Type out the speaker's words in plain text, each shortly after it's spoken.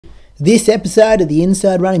This episode of the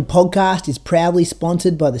Inside Running Podcast is proudly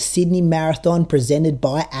sponsored by the Sydney Marathon presented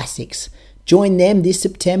by ASICS. Join them this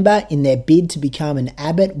September in their bid to become an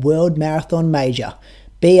Abbott World Marathon Major.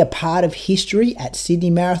 Be a part of history at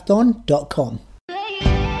sydneymarathon.com.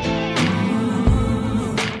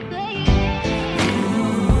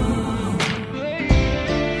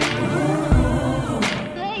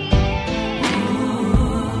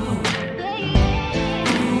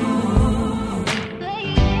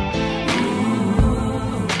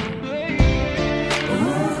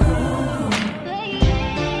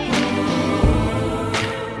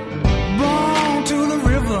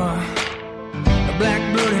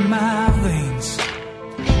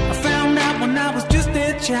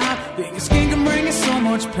 Being a skin can bring you so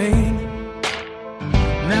much pain.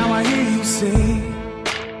 Now I hear you say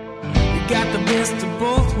you got the best of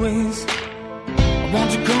both ways.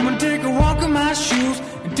 Won't you come and take a walk in my shoes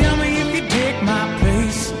and tell me if you take my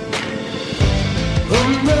place?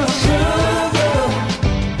 Under cover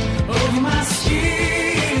of my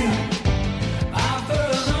skin, I've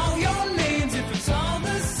heard all your names. If it's all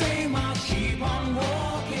the same, I'll keep on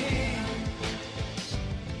walking.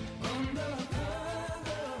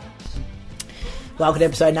 Welcome to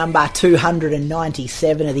episode number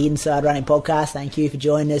 297 of the Inside Running Podcast. Thank you for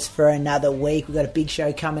joining us for another week. We've got a big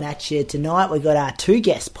show coming at you tonight. We've got our two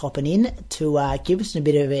guests popping in to give us a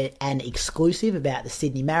bit of an exclusive about the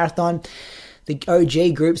Sydney Marathon. The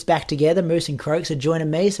OG group's back together. Moose and Croaks are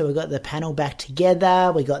joining me, so we've got the panel back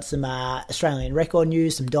together. We've got some Australian record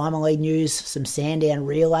news, some Diamond League news, some Sandown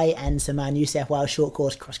relay, and some New South Wales short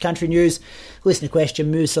course cross-country news. Listener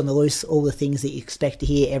question, Moose on the loose, all the things that you expect to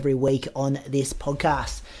hear every week on this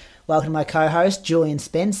podcast. Welcome to my co-host, Julian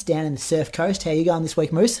Spence, down in the Surf Coast. How are you going this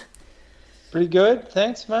week, Moose? Pretty good,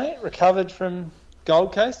 thanks, mate. Recovered from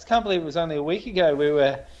Gold Coast. Can't believe it was only a week ago. We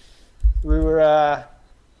were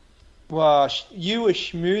you were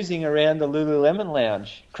schmoozing around the Lululemon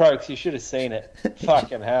lounge. Croaks, you should have seen it.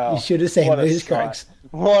 Fucking hell. You should have seen Moose, Croaks.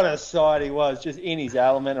 What a sight he was, just in his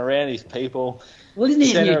element, around his people. Well, isn't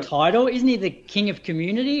he a new title? Isn't he the King of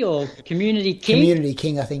Community or Community King? Community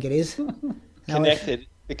King, I think it is. Connected.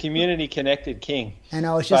 The Community Connected King. And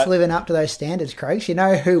I was just living up to those standards, Croaks. You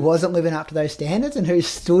know who wasn't living up to those standards and who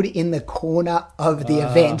stood in the corner of the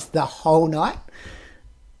event the whole night?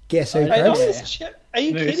 Guess who, Croaks? Are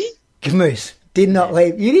you kidding? Moose did not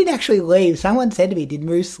leave. You didn't actually leave. Someone said to me, did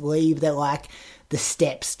Moose leave the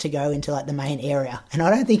steps to go into the main area? And I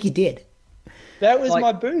don't think he did. That was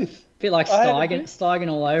my booth. A bit like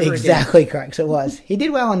Steigen all over again. Exactly, Croaks, it was. He did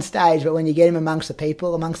well on stage, but when you get him amongst the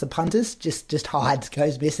people, amongst the punters, just hides,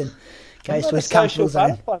 goes missing, goes to his comfortable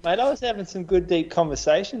zone. Mate, I was having some good deep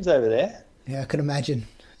conversations over there. Yeah, I could imagine.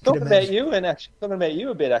 Talking about you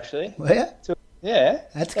a bit, actually. Well, yeah? Yeah,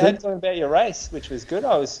 that's good. Talking about your race, which was good.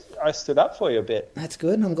 I stood up for you a bit. That's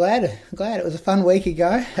good. I'm glad. It was a fun week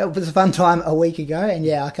ago. It was a fun time a week ago, and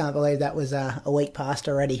yeah, I can't believe that was a week past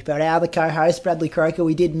already. But our other co-host, Bradley Croker,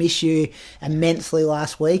 we did miss you immensely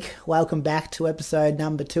last week. Welcome back to episode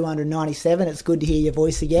number 297. It's good to hear your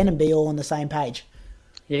voice again and be all on the same page.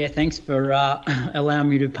 Yeah, thanks for allowing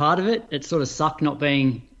me to be part of it. It sort of sucked not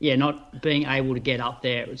being able to get up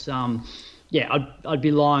there. It was I'd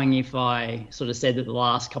be lying if I sort of said that the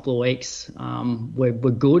last couple of weeks were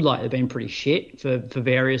good. Like, they've been pretty shit for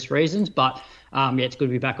various reasons. But, it's good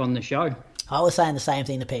to be back on the show. I was saying the same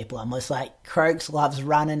thing to people. I'm just like, Croaks loves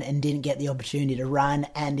running and didn't get the opportunity to run,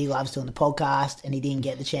 and he loves doing the podcast, and he didn't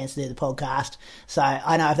get the chance to do the podcast. So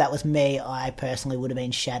I know if that was me, I personally would have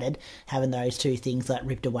been shattered having those two things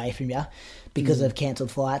ripped away from you because of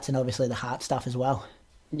cancelled flights and obviously the heart stuff as well.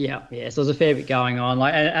 Yeah. So there's a fair bit going on.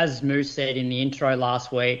 Like, as Moose said in the intro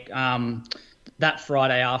last week, that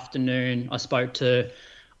Friday afternoon I spoke to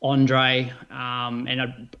Andre,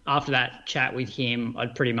 and after that chat with him,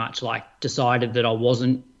 I'd pretty much decided that I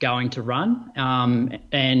wasn't going to run.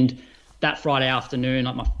 And that Friday afternoon,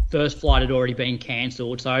 my first flight had already been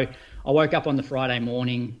cancelled. So I woke up on the Friday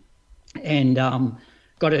morning and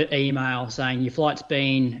got an email saying your flight's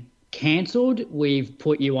been cancelled. We've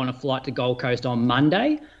put you on a flight to Gold Coast on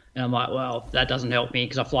Monday. And I'm like, well, that doesn't help me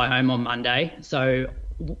because I fly home on Monday. So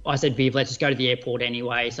I said, Viv, let's just go to the airport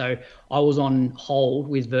anyway. So I was on hold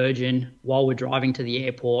with Virgin while we're driving to the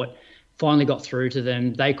airport. Finally got through to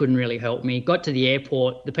them. They couldn't really help me. Got to the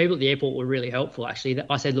airport. The people at the airport were really helpful, actually.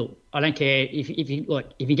 I said, look, I don't care if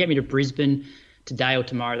you get me to Brisbane today or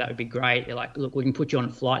tomorrow, that would be great. They're like, look, we can put you on a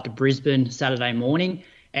flight to Brisbane Saturday morning,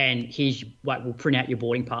 and we'll print out your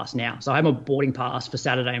boarding pass now. So I have my boarding pass for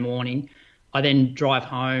Saturday morning. I then drive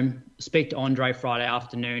home, speak to Andre Friday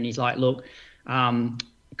afternoon. He's like, look,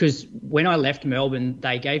 because when I left Melbourne,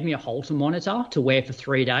 they gave me a Holter monitor to wear for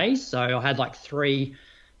 3 days. So I had like three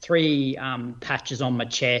patches on my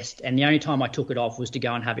chest, and the only time I took it off was to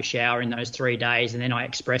go and have a shower in those 3 days, and then I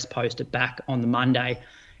express posted back on the Monday.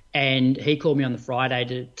 And he called me on the Friday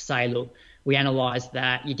to say, look, we analysed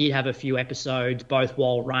that. You did have a few episodes, both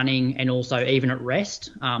while running and also even at rest.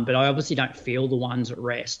 But I obviously don't feel the ones at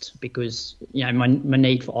rest because, my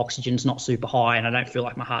need for oxygen is not super high, and I don't feel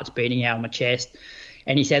like my heart's beating out of my chest.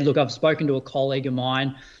 And he said, look, I've spoken to a colleague of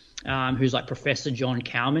mine who's like Professor John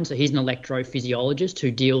Cowman. So he's an electrophysiologist who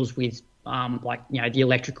deals with the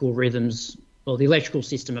electrical rhythms or the electrical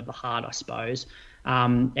system of the heart, I suppose.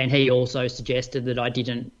 And he also suggested that I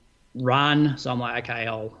didn't run. So I'm like, okay,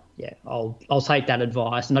 I'll take that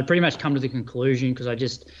advice. And I'd pretty much come to the conclusion because I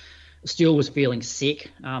just still was feeling sick.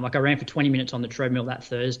 I ran for 20 minutes on the treadmill that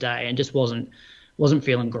Thursday and just wasn't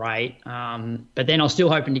feeling great. But then I was still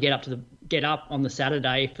hoping to get up on the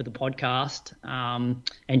Saturday for the podcast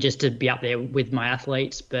and just to be up there with my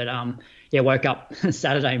athletes. But woke up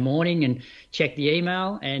Saturday morning and checked the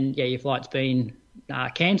email, and your flight's been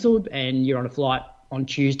cancelled and you're on a flight on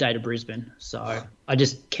Tuesday to Brisbane. So I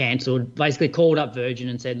just cancelled, basically called up Virgin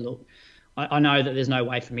and said, look, I know that there's no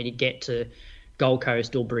way for me to get to Gold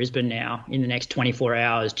Coast or Brisbane now in the next 24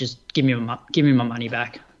 hours. Just give me my money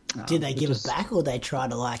back. Did they give it back, or they try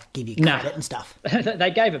to give you credit and stuff?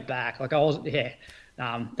 They gave it back. They're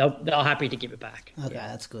happy to give it back. Okay,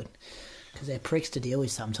 that's good, because they're pricks to deal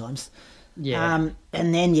with sometimes. Yeah.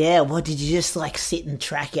 And then what did you just sit and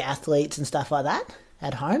track your athletes and stuff like that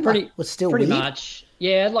at home? Was still pretty weird? much.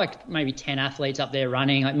 Yeah, maybe 10 athletes up there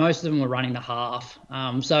running. Most of them were running the half.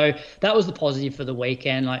 So that was the positive for the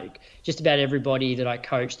weekend. Just about everybody that I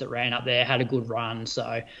coached that ran up there had a good run.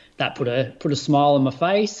 So that put a smile on my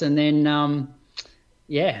face. And then,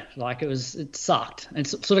 it sucked. And it's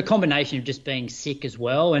sort of a combination of just being sick as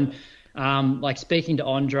well. And speaking to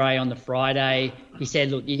Andre on the Friday, he said,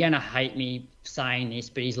 look, you're going to hate me saying this,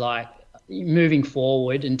 but he's like, moving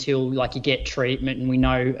forward until you get treatment and we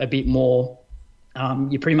know a bit more,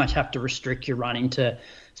 you pretty much have to restrict your running to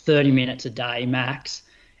 30 minutes a day max,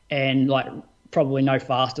 and probably no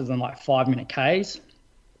faster than 5-minute Ks.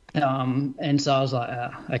 And so I was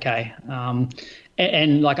like, okay.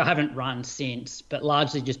 And I haven't run since, but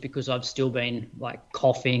largely just because I've still been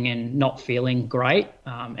coughing and not feeling great.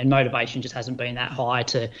 And motivation just hasn't been that high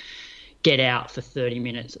to get out for 30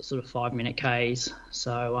 minutes at sort of 5-minute Ks.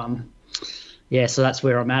 So, so that's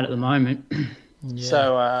where I'm at the moment. Yeah.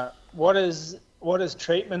 So what does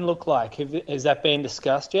treatment look like? Has that been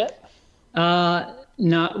discussed yet?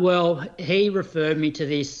 No. Well, he referred me to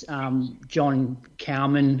this John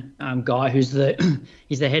Cowman guy who's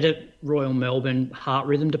he's the head of Royal Melbourne Heart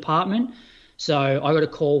Rhythm Department. So I got a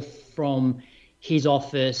call from his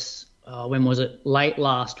office, when was it? Late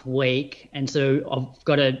last week. And so I've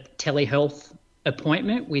got a telehealth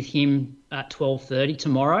appointment with him at 12:30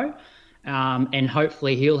 tomorrow. And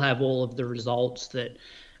hopefully he'll have all of the results that,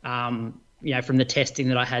 from the testing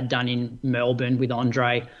that I had done in Melbourne with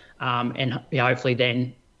Andre, and hopefully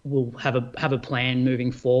then we'll have a plan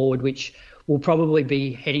moving forward, which will probably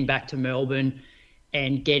be heading back to Melbourne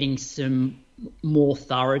and getting some more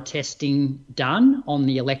thorough testing done on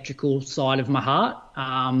the electrical side of my heart,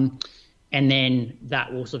 and then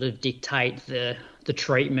that will sort of dictate the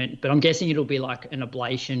treatment. But I'm guessing it'll be like an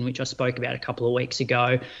ablation, which I spoke about a couple of weeks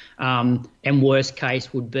ago, and worst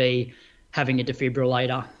case would be having a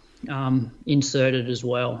defibrillator inserted as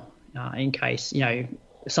well, in case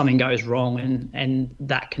something goes wrong, and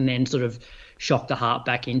that can then sort of shock the heart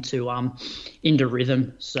back into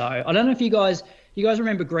rhythm. So I don't know if you guys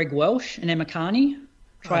remember Greg Welsh and Emma Carney,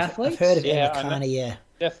 triathletes? I've heard of Emma Carney, yeah.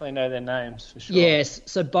 Definitely know their names for sure. Yes,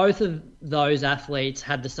 so both of those athletes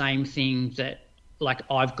had the same thing that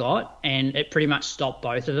I've got, and it pretty much stopped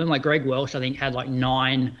both of them. Greg Welsh, I think, had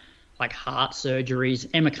 9 heart surgeries.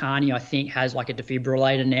 Emma Carney, I think, has a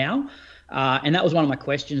defibrillator now. And that was one of my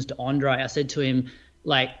questions to Andre. I said to him,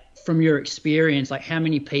 from your experience, how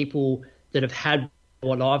many people that have had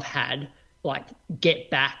what I've had,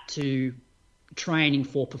 get back to training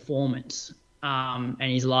for performance? And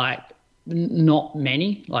he's like, not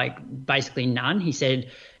many, basically none. He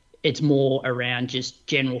said it's more around just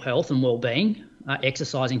general health and well-being,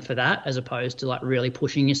 exercising for that, as opposed to really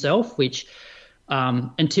pushing yourself, which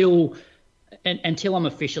until I'm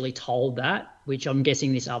officially told that, which I'm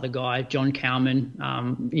guessing this other guy, John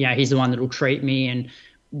Cowman, he's the one that will treat me and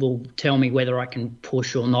will tell me whether I can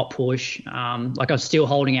push or not push. I'm still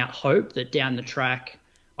holding out hope that down the track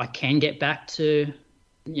I can get back to,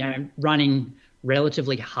 running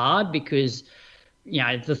relatively hard, because,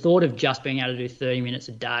 the thought of just being able to do 30 minutes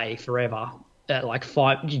a day forever at like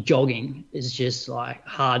 5, jogging is just like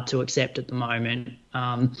hard to accept at the moment,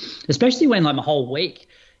 especially when like my whole week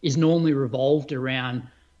is normally revolved around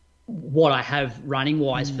what I have running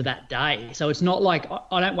wise for that day. So it's not like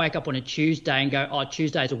I don't wake up on a Tuesday and go, oh,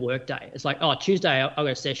 Tuesday's a work day. It's like, oh, Tuesday I'll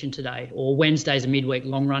go a session today, or Wednesday's a midweek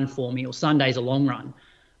long run for me, or Sunday's a long run.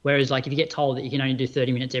 Whereas like if you get told that you can only do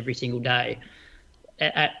 30 minutes every single day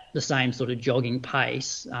at the same sort of jogging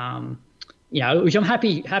pace, which I'm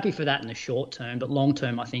happy for that in the short term, but long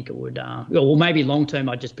term I think it would, maybe long term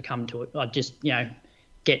I'd just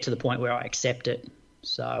get to the point where I accept it.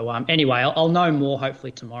 So anyway, I'll know more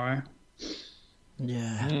hopefully tomorrow.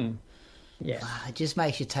 Yeah. Yeah. It just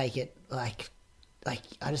makes you take it like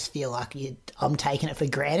I just feel like I'm taking it for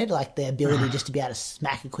granted, like the ability just to be able to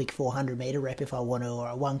smack a quick 400 meter rep if I want to, or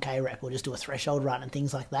a 1K rep, or just do a threshold run and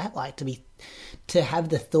things like that. Like to have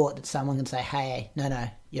the thought that someone can say, hey, no,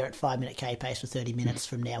 you're at 5-minute K pace for 30 minutes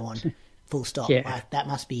from now on, full stop. Yeah. Like that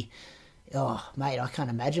must be, oh mate, I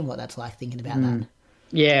can't imagine what that's like thinking about that.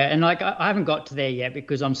 Yeah, and like I haven't got to there yet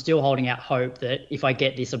because I'm still holding out hope that if I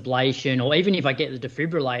get this ablation, or even if I get the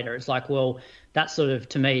defibrillator, it's like, well, that sort of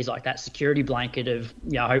to me is like that security blanket of,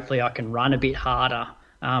 hopefully I can run a bit harder.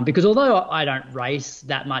 Because although I don't race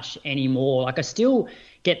that much anymore, like I still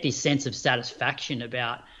get this sense of satisfaction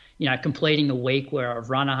about, completing a week where I've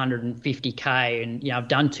run 150K and, I've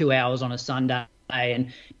done 2 hours on a Sunday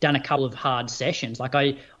and done a couple of hard sessions. Like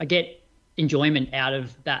I get enjoyment out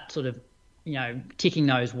of that sort of, ticking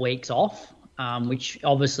those weeks off, which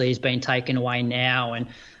obviously has been taken away now. And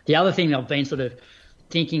the other thing that I've been sort of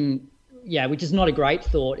thinking, which is not a great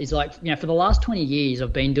thought, is like, for the last 20 years,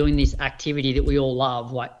 I've been doing this activity that we all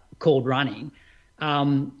love, like called running.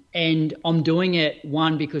 And I'm doing it,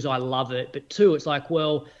 one, because I love it, but two, it's like,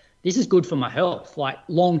 well, this is good for my health, like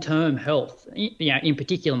long-term health, in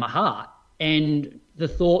particular my heart. And the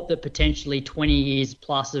thought that potentially 20 years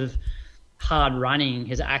plus of hard running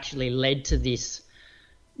has actually led to this,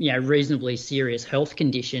 reasonably serious health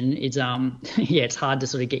condition. It's it's hard to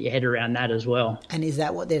sort of get your head around that as well. And is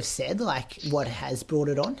that what they've said? Like what has brought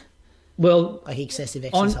it on? Well, like excessive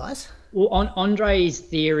exercise? On Andre's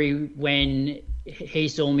theory when he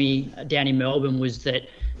saw me down in Melbourne was that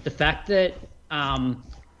the fact that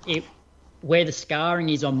where the scarring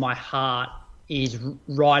is on my heart is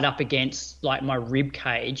right up against like my rib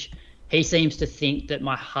cage. He seems to think that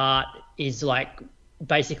my heart is like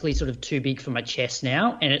basically sort of too big for my chest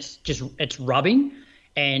now, and it's rubbing,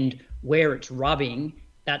 and where it's rubbing,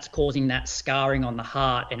 that's causing that scarring on the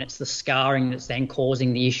heart, and it's the scarring that's then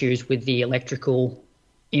causing the issues with the electrical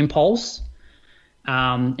impulse.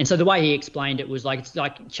 And so the way he explained it was like it's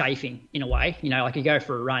like chafing in a way, like you go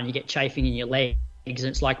for a run, you get chafing in your legs, and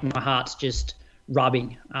it's like my heart's just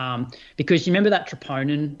rubbing, because you remember that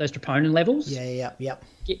those troponin levels?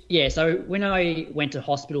 Yeah. So when I went to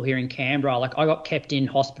hospital here in Canberra, like I got kept in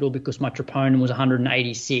hospital because my troponin was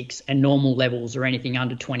 186 and normal levels are anything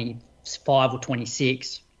under 25 or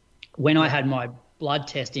 26. When I had my blood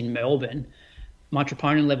test in Melbourne, my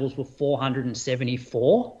troponin levels were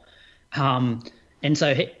 474. And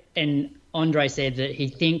Andre said that he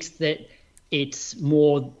thinks that it's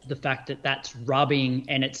more the fact that that's rubbing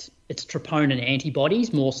and it's troponin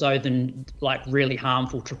antibodies more so than like really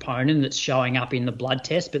harmful troponin that's showing up in the blood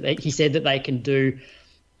test. But he said that they can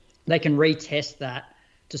retest that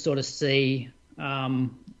to sort of see,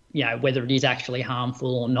 whether it is actually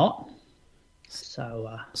harmful or not.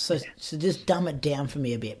 So just dumb it down for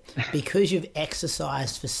me a bit. Because you've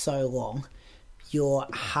exercised for so long, your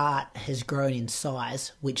heart has grown in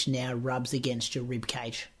size, which now rubs against your rib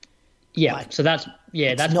cage. Yeah, like, so that's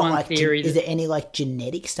one like, theory. Is there any like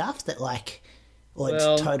genetic stuff that like, or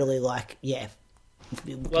it's totally like,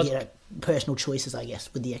 personal choices, I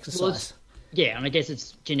guess, with the exercise? And I guess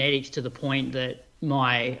it's genetics to the point that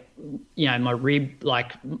my rib,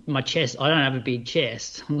 like my chest, I don't have a big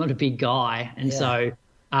chest. I'm not a big guy. And so,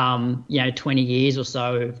 20 years or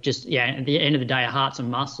so of just, at the end of the day, a heart's a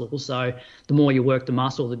muscle. So the more you work the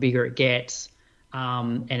muscle, the bigger it gets.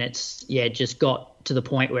 And it's, just got to the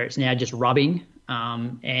point where it's now just rubbing.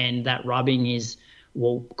 And that rubbing is,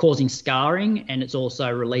 causing scarring, and it's also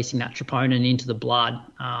releasing that troponin into the blood.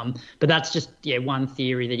 But that's just, one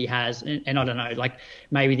theory that he has. And I don't know, like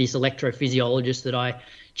maybe this electrophysiologist that I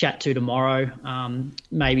chat to tomorrow,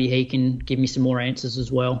 maybe he can give me some more answers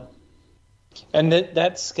as well. And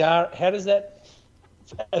that scar, how does that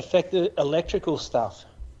affect the electrical stuff?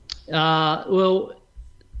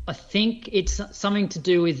 I think it's something to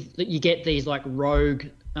do with that you get these like rogue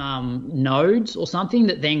nodes or something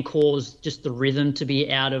that then cause just the rhythm to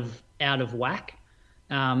be out of whack.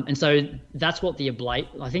 And so that's what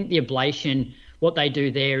I think the ablation, what they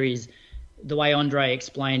do there is the way Andre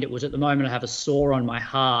explained it was, at the moment I have a sore on my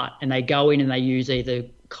heart, and they go in and they use either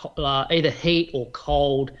heat or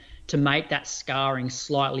cold to make that scarring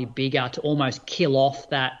slightly bigger, to almost kill off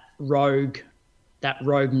that rogue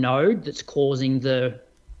node that's causing the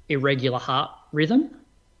irregular heart rhythm,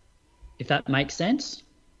 if that makes sense.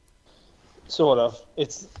 Sort of.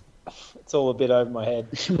 It's all a bit over my head.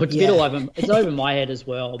 Well, it's over my head as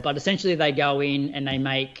well. But essentially they go in and they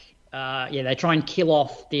make, they try and kill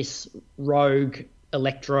off this rogue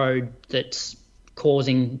electrode that's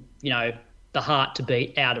causing, the heart to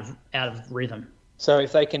beat out of rhythm. So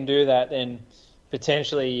if they can do that, then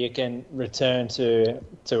potentially you can return to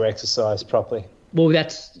exercise properly. Well,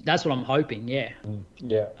 that's what I'm hoping, yeah.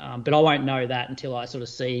 Yeah. But I won't know that until I sort of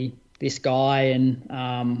see this guy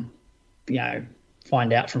and,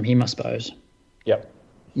 find out from him, I suppose. Yep.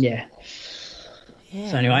 Yeah.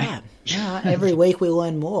 Yeah. So anyway. Right. No, every week we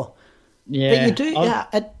learn more. Yeah. But you do,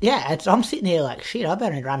 I'm sitting here like, shit, I've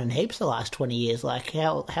been running heaps the last 20 years. Like,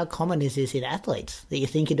 how common is this in athletes? That you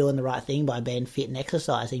think you're doing the right thing by being fit and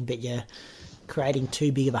exercising, but you're creating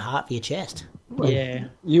too big of a heart for your chest. Yeah.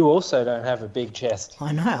 You also don't have a big chest.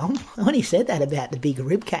 I know. When he said that about the big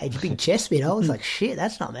rib cage, big chest bit, I was like, shit,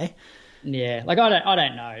 that's not me. Yeah, like I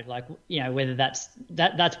don't know, like whether that's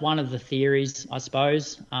one of the theories, I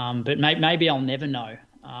suppose. But maybe I'll never know.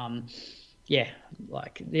 Yeah,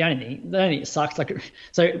 like the only thing that sucks, like,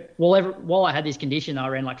 so while I had this condition, I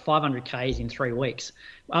ran like 500 Ks in 3 weeks.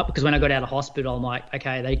 Because when I got out of hospital, I'm like,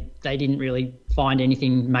 okay, they didn't really find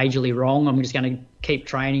anything majorly wrong. I'm just going to keep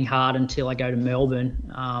training hard until I go to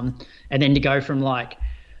Melbourne. And then to go from like,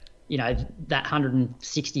 that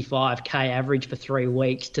 165K average for 3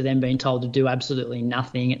 weeks to then being told to do absolutely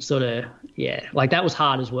nothing. It's sort of, like that was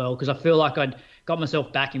hard as well, because I feel like I'd got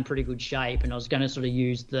myself back in pretty good shape, and I was going to sort of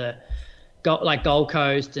use the Gold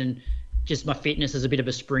Coast and just my fitness as a bit of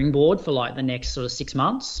a springboard for like the next sort of 6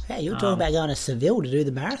 months. Yeah, you were talking about going to Seville to do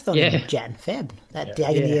the marathon in Jan, Feb. That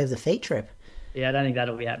agony of the feet trip. Yeah, I don't think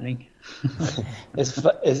that'll be happening. It's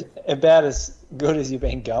about as good as you've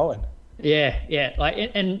been going. Yeah,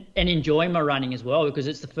 like and enjoying my running as well, because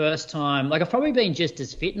it's the first time. Like, I've probably been just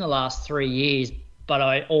as fit in the last 3 years, but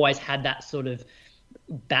I always had that sort of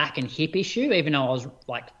back and hip issue, even though I was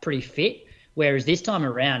like pretty fit. Whereas this time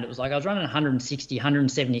around, it was like I was running 160,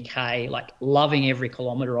 170K, like loving every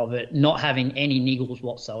kilometre of it, not having any niggles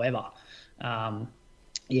whatsoever.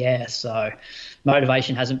 So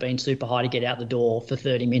motivation hasn't been super high to get out the door for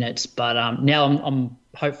 30 minutes, but now I'm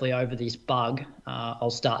hopefully over this bug. I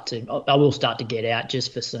will start to get out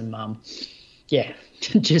just for some,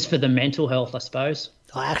 just for the mental health, I suppose.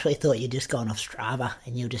 I actually thought you'd just gone off Strava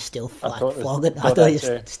and you're just still flogging. I thought you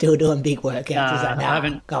were still doing big workouts. I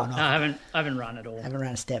haven't run at all. Haven't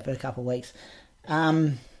run a step for a couple of weeks.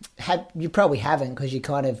 You probably haven't, because you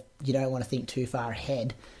don't want to think too far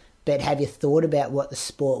ahead. But have you thought about what the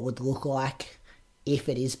sport would look like if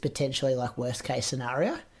it is potentially like worst case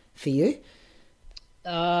scenario for you?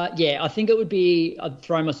 I think it would be, I'd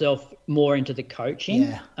throw myself more into the coaching.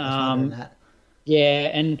 Yeah, I was wondering that.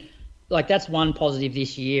 Yeah, and like that's one positive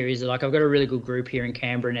this year is that like I've got a really good group here in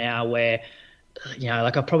Canberra now where,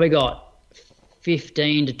 like I've probably got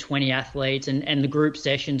 15 to 20 athletes, and the group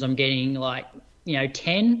sessions I'm getting like,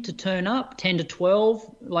 10 to turn up, 10 to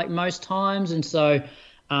 12 like most times. And so,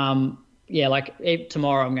 like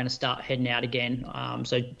tomorrow I'm going to start heading out again.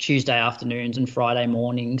 So Tuesday afternoons and Friday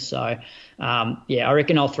mornings. So, I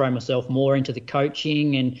reckon I'll throw myself more into the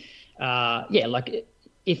coaching and, like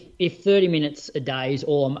if 30 minutes a day is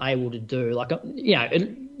all I'm able to do, like,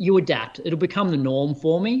 you adapt. It'll become the norm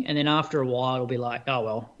for me. And then after a while, it'll be like, oh,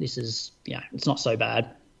 well, this is, it's not so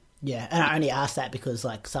bad. Yeah, and I only ask that because,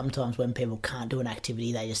 like, sometimes when people can't do an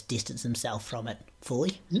activity, they just distance themselves from it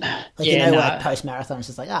fully. Like, post-marathon, it's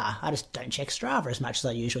just like, I just don't check Strava as much as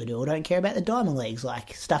I usually do, or don't care about the Diamond Leagues,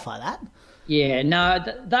 like, stuff like that. Yeah, no,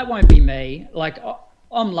 that won't be me. Like,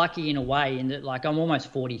 I'm lucky in a way in that, like, I'm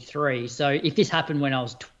almost 43, so if this happened when I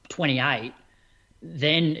was 28,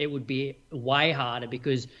 then it would be way harder,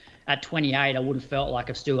 because at 28, I would have felt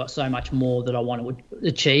like I've still got so much more that I want to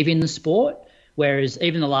achieve in the sport. Whereas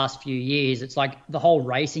even the last few years, it's like the whole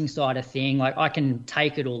racing side of thing, like I can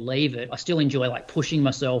take it or leave it. I still enjoy like pushing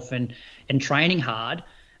myself and training hard,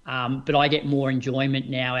 but I get more enjoyment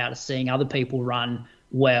now out of seeing other people run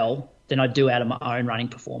well than I do out of my own running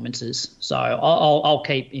performances. So I'll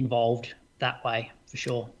keep involved that way for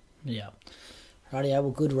sure. Yeah. Rightio,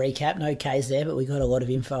 well, good recap. No Ks there, but we got a lot of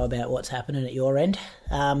info about what's happening at your end.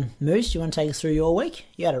 Moose, do you want to take us through your week?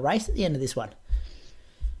 You had a race at the end of this one.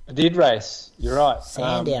 I did race. You're right.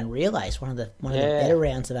 Sandown relays, one of the better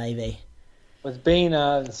rounds of AV. It's been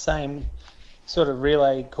the same sort of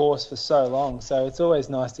relay course for so long, so it's always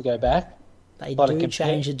nice to go back. They do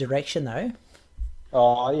change the direction though.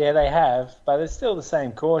 Oh yeah, they have, but it's still the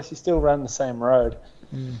same course. You still run the same road.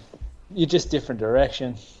 You're just different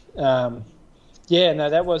direction. Yeah, no,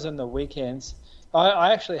 that was on the weekends.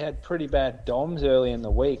 I actually had pretty bad DOMs early in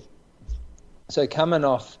the week. So coming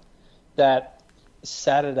off that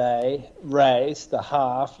Saturday race, the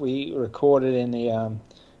half, we recorded in the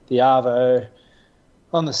Arvo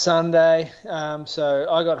on the Sunday. So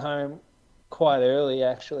I got home quite early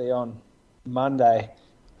actually on Monday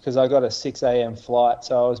because I got a 6 a.m. flight.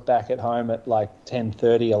 So I was back at home at like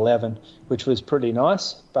 10:30, 11, which was pretty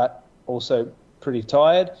nice, but also pretty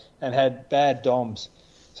tired and had bad DOMs.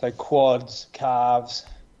 So quads, calves,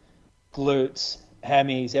 glutes,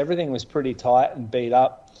 hammies, everything was pretty tight and beat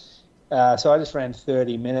up. So I just ran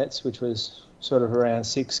 30 minutes, which was sort of around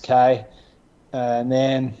 6K. And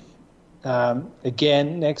then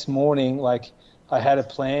again, next morning, like I had a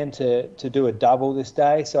plan to do a double this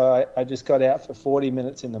day. So I just got out for 40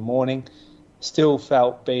 minutes in the morning, still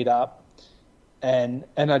felt beat up. And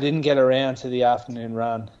I didn't get around to the afternoon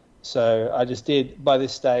run. So I just did, by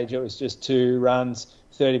this stage, it was just 2 runs,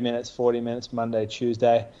 30 minutes, 40 minutes, Monday,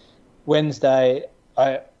 Tuesday. Wednesday,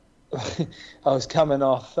 I was coming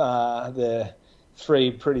off the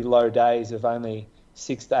 3 pretty low days of only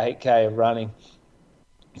 6 to 8K of running.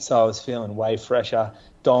 So I was feeling way fresher.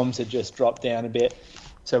 DOMs had just dropped down a bit.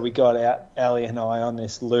 So we got out, Ali and I, on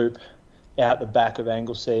this loop out the back of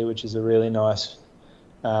Anglesea, which is a really nice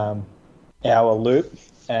hour loop.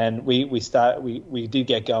 And we did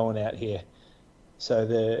get going out here.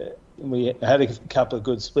 So we had a couple of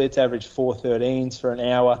good splits, averaged 4:13s for an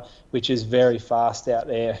hour, which is very fast out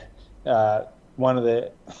there. I don't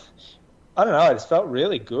know, it just felt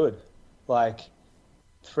really good. Like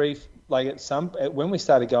when we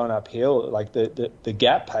started going uphill, like the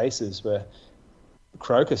gap paces were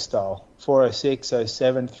croaker style. 4:06,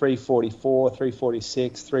 07, 3:44,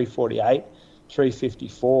 3:46, 3:48,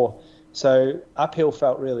 3:54. So uphill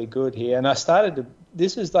felt really good here. And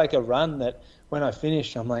this was like a run that when I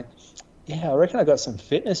finished, I'm like, yeah, I reckon I got some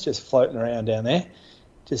fitness just floating around down there.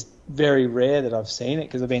 Just very rare that I've seen it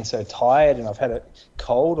because I've been so tired and I've had it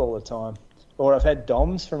cold all the time. Or I've had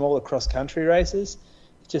DOMs from all the cross-country races.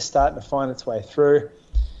 It's just starting to find its way through.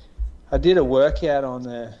 I did a workout on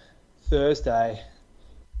the Thursday.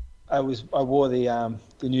 I wore the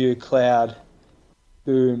new Cloud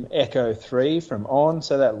Boom Echo 3 from On,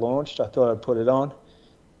 so that launched. I thought I'd put it on.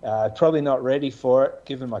 Probably not ready for it,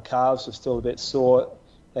 given my calves were still a bit sore.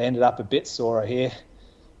 They ended up a bit sore here.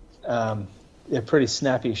 They're pretty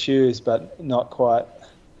snappy shoes, but not quite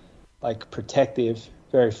like protective,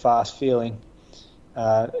 very fast feeling,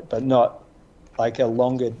 but not like a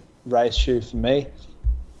longer race shoe for me.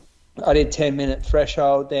 I did 10-minute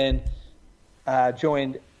threshold, then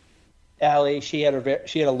joined Ali. She had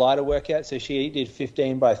a lighter workout, so she did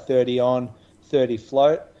 15 by 30 on, 30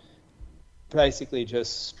 float, basically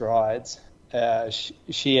just strides.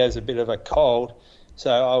 She has a bit of a cold,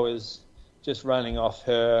 so I was just running off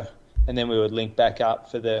her, and then we would link back up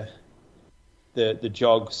for the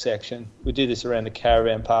jog section. We did this around the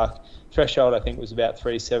caravan park. Threshold, I think, was about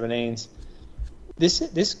 3:17s.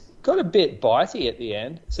 This got a bit bitey at the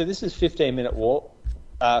end. So this is 15-minute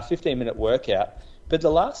workout. But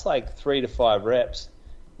the last like 3 to 5 reps,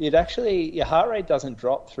 your heart rate doesn't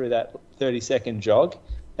drop through that 30-second jog,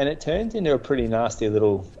 and it turns into a pretty nasty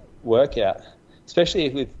little workout, especially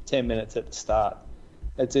with 10 minutes at the start.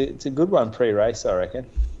 It's a good one pre-race, I reckon.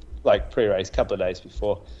 Like pre-race, a couple of days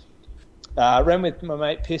before. Ran with my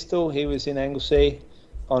mate Pistol. He was in Anglesea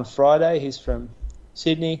on Friday. He's from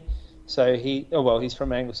Sydney, so he's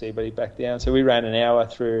from Anglesea, but he backed down. So we ran an hour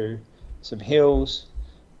through some hills,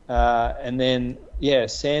 and then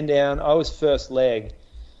Sandown. I was first leg.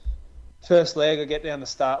 I get down the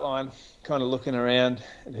start line, kind of looking around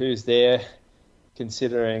at who's there,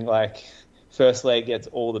 considering like first leg gets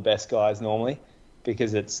all the best guys normally,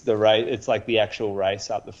 because it's the race. It's like the actual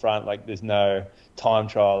race up the front. Like there's no time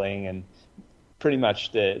trialing, and pretty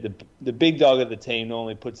much the big dog of the team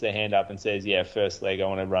normally puts their hand up and says, "Yeah, first leg, I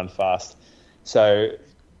want to run fast." So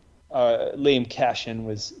Liam Cashin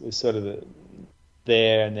was sort of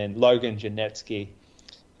there, and then Logan Janetsky,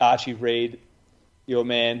 Archie Reed, your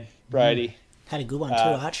man Brady had a good one too,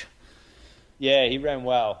 Arch. Yeah, he ran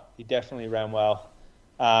well. He definitely ran well.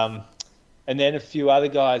 And then a few other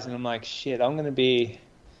guys, and I'm like, shit, I'm going to be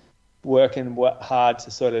working hard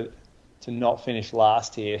to not finish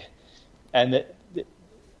last here. And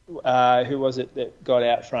who was it that got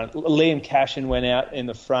out front? Liam Cashin went out in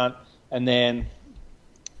the front, and then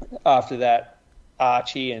after that,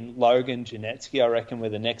 Archie and Logan Janetsky, I reckon, were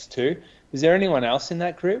the next two. Is there anyone else in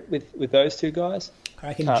that group with those two guys? I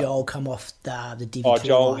reckon Joel come off the Divi 2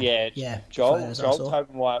 Joel, line. yeah. Joel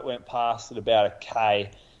Tobin White went past at about a K,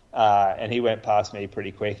 and he went past me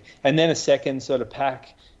pretty quick. And then a second sort of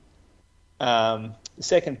pack,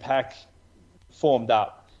 formed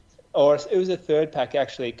up. Or it was a third pack,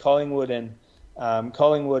 actually. Collingwood and what's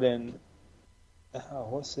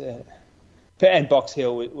that? And Box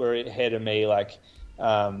Hill were ahead of me,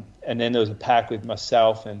 and then there was a pack with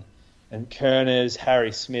myself and Kerners,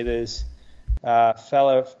 Harry Smithers,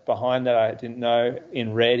 fellow behind that I didn't know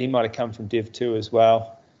in red. He might have come from Div 2 as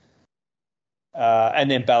well. And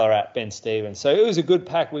then Ballarat, Ben Stevens. So it was a good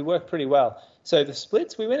pack. We worked pretty well. So the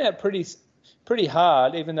splits, we went out pretty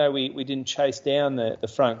hard, even though we didn't chase down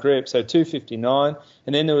the front group. So 2:59,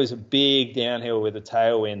 and then there was a big downhill with a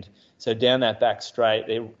tailwind. So down that back straight,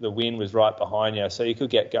 the wind was right behind you, so you could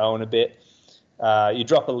get going a bit. You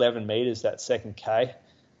drop 11 metres that second K,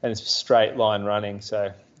 and it's straight line running.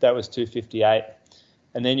 So that was 2:58.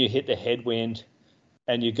 And then you hit the headwind,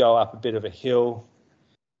 and you go up a bit of a hill.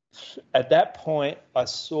 At that point, I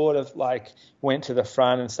sort of went to the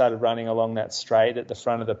front and started running along that straight at the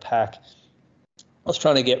front of the pack. I was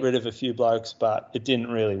trying to get rid of a few blokes, but it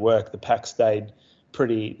didn't really work. The pack stayed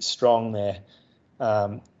pretty strong there.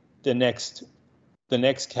 The next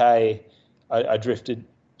K, I drifted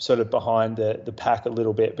sort of behind the pack a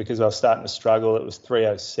little bit because I was starting to struggle. It was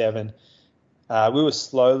 3:07. We were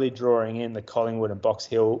slowly drawing in the Collingwood and Box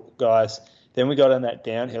Hill guys. Then we got on that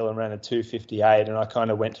downhill and ran a 2:58, and I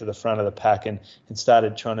kind of went to the front of the pack and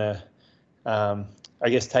started trying to,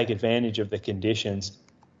 take advantage of the conditions.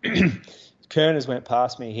 Kerners went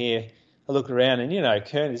past me here. I looked around, and,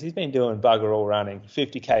 Kerners, he's been doing bugger all running,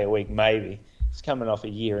 50K a week maybe. He's coming off a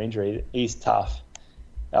year injury. He's tough.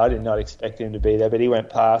 I did not expect him to be there, but he went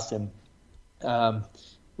past, and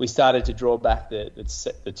we started to draw back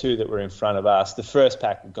the two that were in front of us. The first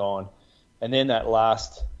pack were gone, and then that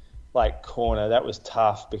last corner, that was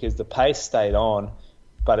tough because the pace stayed on,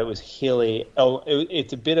 but it was hilly.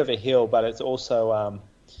 It's a bit of a hill, but it's also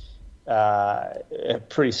a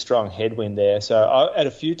pretty strong headwind there. So at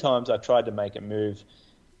a few times I tried to make it move,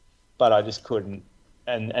 but I just couldn't.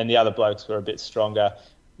 And the other blokes were a bit stronger.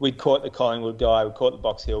 We'd caught the Collingwood guy, we caught the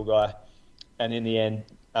Box Hill guy, and in the end,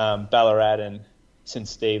 Ballarat and St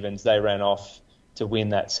Stephen's, they ran off to win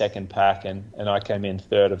that second pack, and I came in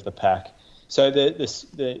third of the pack. So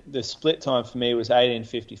the split time for me was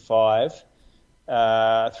 18:55,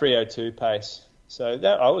 3:02 pace. So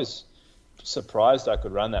that I was surprised I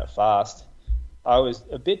could run that fast. I was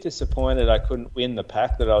a bit disappointed I couldn't win the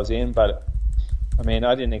pack that I was in, but I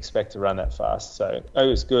didn't expect to run that fast. So it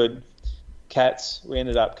was good. Cats, we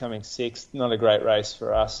ended up coming sixth. Not a great race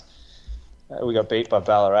for us. We got beat by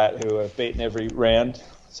Ballarat, who were beaten every round.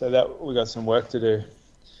 So that we got some work to do.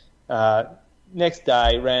 Next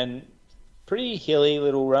day, ran pretty hilly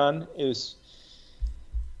little run. It was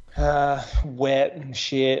wet and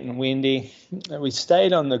shit and windy. We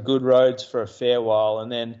stayed on the good roads for a fair while,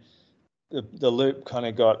 and then the loop kind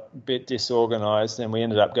of got a bit disorganised, and we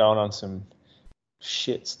ended up going on some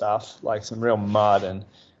shit stuff, some real mud, and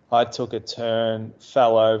I took a turn,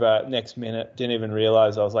 fell over. Next minute, didn't even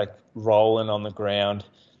realise I was rolling on the ground,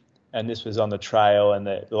 and this was on the trail, and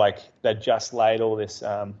they just laid all this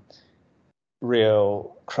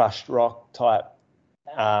real crushed rock type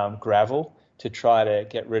gravel to try to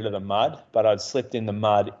get rid of the mud, but I'd slipped in the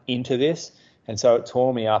mud into this, and so it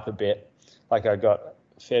tore me up a bit. I got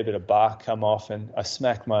a fair bit of bark come off, and I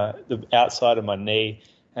smacked the outside of my knee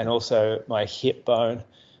and also my hip bone,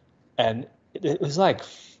 and it was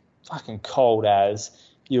fucking cold as.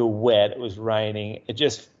 You were wet, it was raining.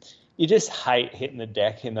 You just hate hitting the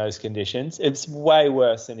deck in those conditions. It's way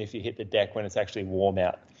worse than if you hit the deck when it's actually warm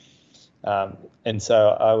out. And so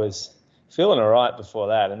I was feeling all right before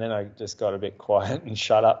that, and then I just got a bit quiet and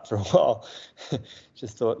shut up for a while.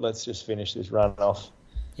 Just thought, let's just finish this run off.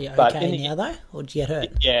 Yeah, okay now though, or did you get hurt?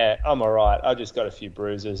 Yeah, I'm all right. I just got a few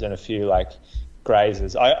bruises and a few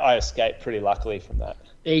grazes. I escaped pretty luckily from that.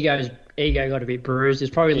 Ego got a bit bruised.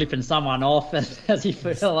 He's probably lifting someone off as he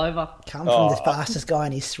fell over. Come from the fastest guy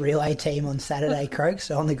in his relay team on Saturday, Croaks,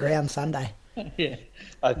 so on the ground Sunday. Yeah,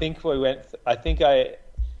 I think we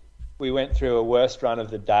went through a worst run of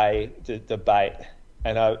the day debate,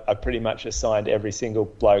 and I pretty much assigned every single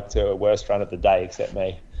bloke to a worst run of the day except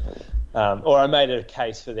me. Or I made it a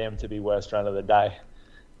case for them to be worst run of the day.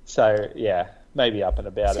 So, yeah, maybe up and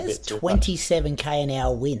about a bit too much. 27k an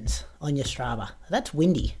hour winds on your Strava. That's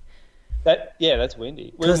windy. That's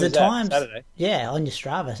windy. Because the times, Saturday? Yeah, on your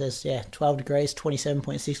Strava it says 12 degrees,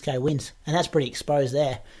 27.6k winds, and that's pretty exposed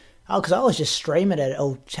there. Oh, because I was just streaming it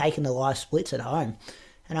or taking the live splits at home,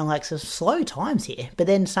 And I'm like, so slow times here, but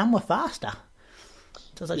then some were faster.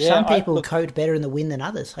 So it's like some people code better in the wind than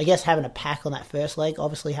others. I guess having a pack on that first leg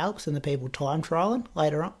obviously helps, and the people time trialing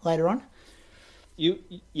later on.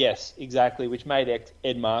 Yes, exactly, which made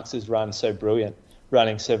Ed Marks's run so brilliant,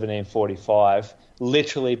 running 17:45,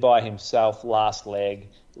 literally by himself last leg,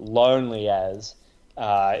 lonely as.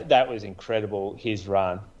 That was incredible, his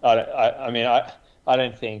run. I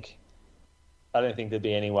don't think there'd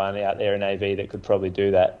be anyone out there in AV that could probably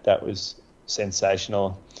do that. That was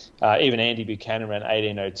sensational. Even Andy Buchanan ran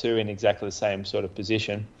 18:02 in exactly the same sort of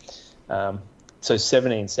position. So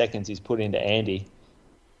 17 seconds is put into Andy.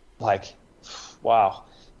 Like, wow.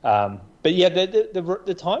 But yeah,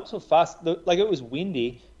 the times were fast. Like, it was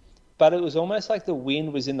windy, but it was almost like the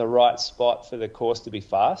wind was in the right spot for the course to be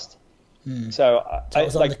fast. So it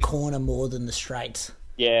was on the corner more than the straights.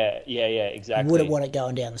 Yeah, exactly. You wouldn't want it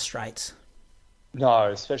going down the straights.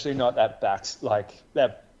 No, especially not that back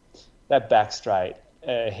straight,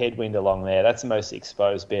 headwind along there. That's the most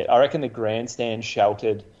exposed bit. I reckon the grandstand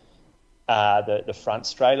sheltered the front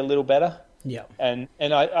straight a little better. Yeah. And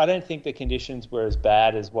I don't think the conditions were as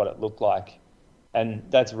bad as what it looked like. And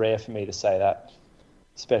that's rare for me to say that,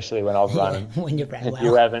 especially when I've run. When you ran well.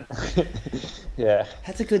 You haven't. Yeah.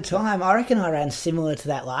 That's a good time. I reckon I ran similar to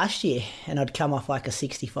that last year, and I'd come off like a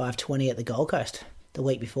 65:20 at the Gold Coast the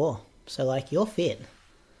week before. So, like, you're fit.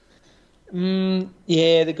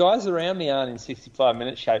 Yeah, the guys around me aren't in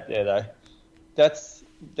 65-minute shape there, though. That's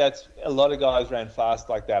a lot of guys ran fast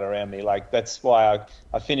like that around me. Like, that's why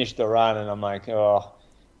I finished the run, and I'm like, oh,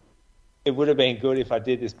 it would have been good if I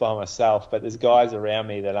did this by myself, but there's guys around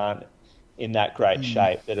me that aren't in that great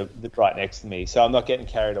shape that are right next to me. So I'm not getting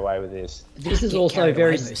carried away with this. This is also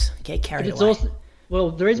very... Get carried away. Well,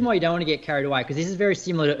 the reason why you don't want to get carried away, because this is very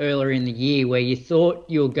similar to earlier in the year where you thought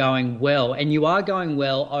you were going well, and you are going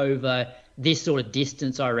well over this sort of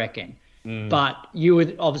distance, I reckon. But you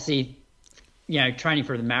were obviously, training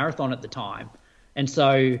for the marathon at the time. And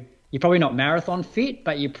so you're probably not marathon fit,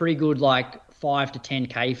 but you're pretty good, like 5 to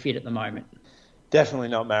 10K fit at the moment. Definitely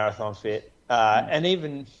not marathon fit. And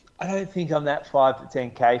even, I don't think I'm that 5 to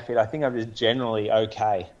 10K fit. I think I'm just generally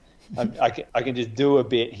okay. I can just do a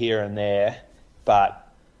bit here and there.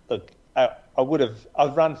 But look,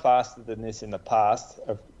 I've run faster than this in the past,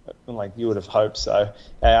 like you would have hoped so.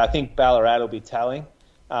 I think Ballarat will be telling.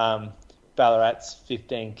 Ballarat's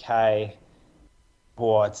 15K.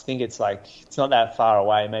 I think it's not that far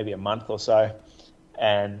away, maybe a month or so,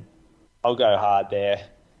 and I'll go hard there.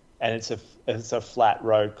 And it's a flat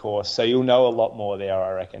road course, so you'll know a lot more there,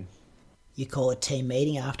 I reckon. You call a team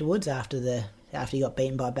meeting afterwards after you got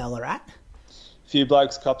beaten by Ballarat? Few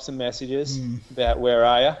blokes cop some messages about where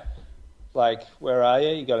are you? Like, where are you?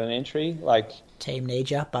 You got an entry? Like, team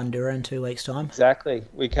needs you, Bundoora in 2 weeks' time. Exactly.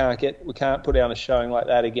 We can't put on a showing like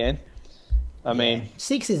that again. I mean,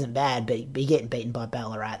 6 isn't bad, but you're getting beaten by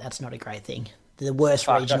Ballarat. That's not a great thing. They're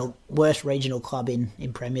the worst regional club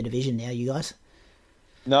in Premier Division now. You guys?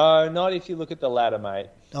 No, not if you look at the ladder, mate.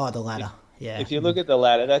 Oh, the ladder. Yeah. If you look at the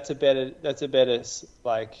ladder, that's a better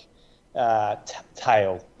like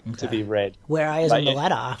tale. Okay. To be read. Where are you on the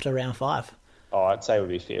ladder after round 5? Oh, I'd say we'd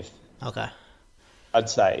be 5th. Okay. I'd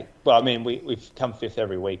say. Well, I mean, we've come 5th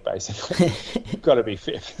every week, basically. Got to be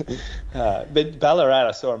 5th. But Ballarat,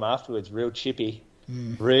 I saw them afterwards, real chippy.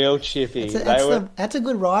 Real chippy. That's a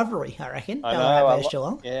good rivalry, I reckon. Ballarat versus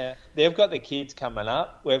Geelong. Yeah. They've got the kids coming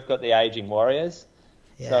up. We've got the ageing Warriors.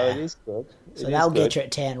 Yeah. So it is good. So they'll get you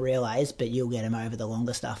at town relays, but you'll get them over the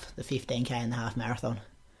longer stuff, the 15K and the half marathon.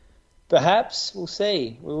 Perhaps. We'll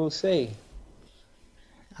see. We will see.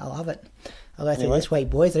 I love it. I'll go through this week,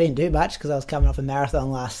 boys. I didn't do much because I was coming off a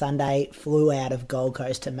marathon last Sunday. Flew out of Gold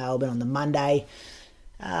Coast to Melbourne on the Monday.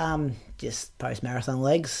 Just post-marathon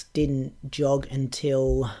legs. Didn't jog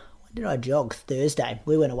until... When did I jog? Thursday.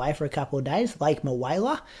 We went away for a couple of days. Lake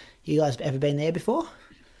Mawela. You guys ever been there before?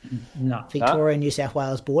 No. Victoria, New South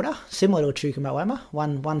Wales border. Similar to a Chukamawema.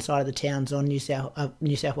 One side of the town's on New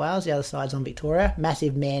South Wales. The other side's on Victoria.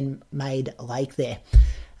 Massive man-made lake there.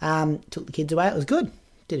 Took the kids away. It was good.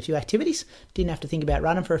 Did a few activities. Didn't have to think about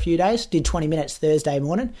running for a few days. Did 20 minutes Thursday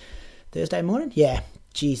morning. Yeah.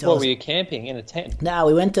 Jeez. Were you camping in a tent? No,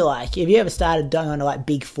 we went to have you ever started going to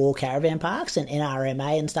big 4 caravan parks and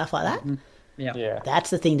NRMA and stuff like that? Mm-hmm. Yeah. That's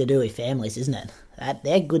the thing to do with families, isn't it?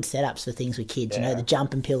 They're good setups for things with kids. Yeah. The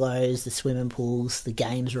jumping pillows, the swimming pools, the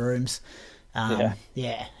games rooms. Yeah.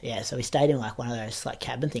 So we stayed in one of those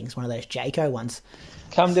cabin things, one of those Jayco ones.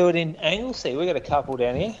 Come do it in Anglesey. We've got a couple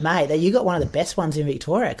down here. Mate, you got one of the best ones in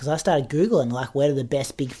Victoria because I started Googling where are the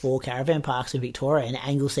best big 4 caravan parks in Victoria, and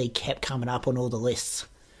Anglesey kept coming up on all the lists.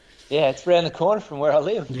 Yeah, it's around the corner from where I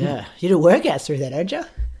live. Yeah. You do workouts through there, don't you?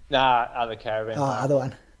 Nah, other caravan. Oh, other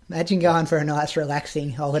one. Imagine going for a nice,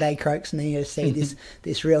 relaxing holiday, Croaks, and then you see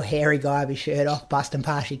this real hairy guy with his shirt off, busting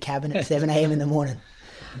past your cabin at 7 a.m. in the morning.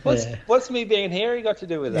 What's me being hairy got to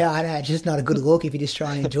do with that? Yeah, I know. It's just not a good look if you're just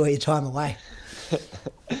trying to enjoy your time away.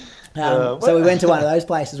 So we went to one of those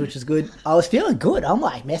places, which was good. I was feeling good. I'm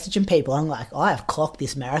like messaging people. I'm like, I have clocked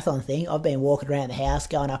this marathon thing. I've been walking around the house,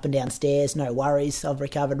 going up and down stairs, no worries. I've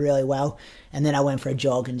recovered really well. And then I went for a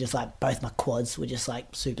jog and just like both my quads were just like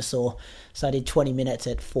super sore. So I did 20 minutes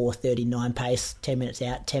at 4:39 pace, 10 minutes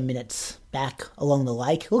out, 10 minutes back along the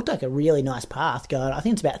lake. It looked like a really nice path going. I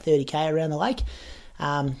think it's about 30k around the lake.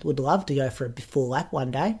 Would love to go for a full lap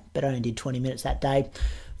one day, but I only did 20 minutes that day.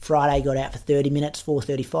 Friday got out for 30 minutes,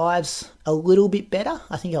 4:35s. A little bit better.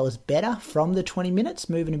 I think I was better from the 20 minutes,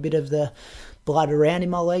 moving a bit of the blood around in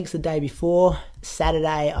my legs the day before.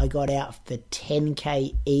 Saturday I got out for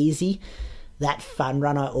 10k easy. That fun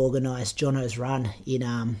run I organised, Jono's Run,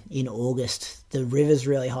 in August. The river's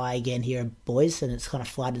really high again here, boys, and it's kind of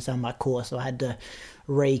flooded some of my course, so I had to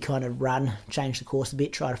change the course a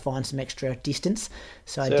bit, try to find some extra distance.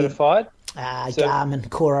 So certified? I did Garmin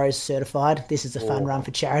Coro's certified. This is a fun run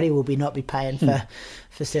for charity. We'll not be paying for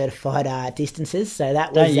certified distances. So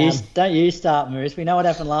that was... Don't you start, Moose. We know what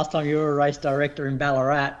happened last time you were a race director in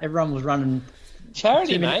Ballarat. Everyone was running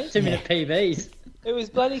charity, mate. 2-minute PBs. It was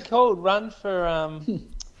bloody called Run for...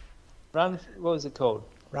 what was it called?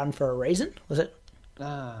 Run for a Reason, was it?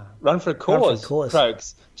 Run for a Cause.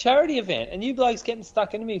 Croaks. Charity event. And you blokes getting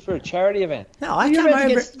stuck into me for a charity event. No, I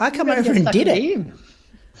come over and did it.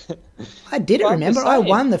 I did it, remember? I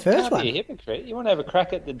won the first one. Be a hypocrite. You want to have a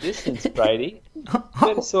crack at the distance, Brady. You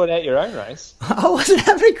better sort out your own race. I wasn't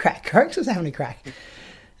having a crack. Croaks was having a crack.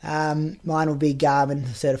 Mine will be Garmin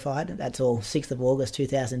certified. That's all. 6th of August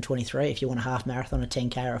 2023. If you want a half marathon, a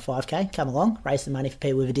 10k or a 5k, come along. Raise some money for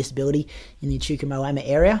people with a disability in the Chuka-Moama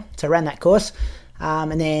area. So I ran that course.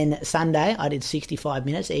 And then Sunday, I did 65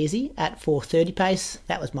 minutes easy at 4:30 pace.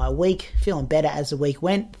 That was my week. Feeling better as the week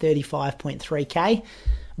went. 35.3k.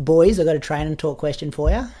 Boys, I've got a train and talk question for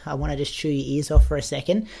you. I want to just chew your ears off for a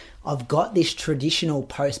second. I've got this traditional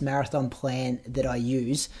post-marathon plan that I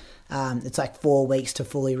use. It's like 4 weeks to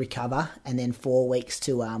fully recover and then 4 weeks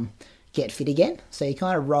to get fit again. So you're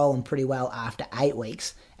kind of rolling pretty well after 8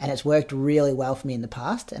 weeks. And it's worked really well for me in the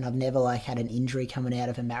past. And I've never had an injury coming out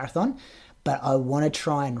of a marathon. But I want to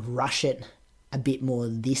try and rush it a bit more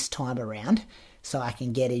this time around so I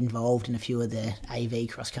can get involved in a few of the AV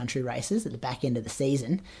cross-country races at the back end of the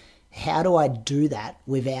season. How do I do that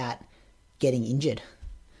without getting injured?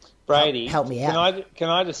 Brady, help me out. Can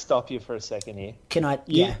I just stop you for a second here? Can I?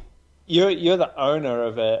 Yeah. You're the owner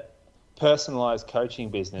of a personalised coaching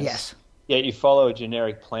business. Yes. Yet you follow a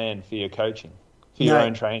generic plan for your coaching, for your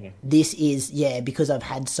own training. This is, because I've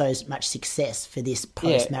had so much success for this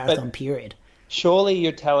post-marathon period. Surely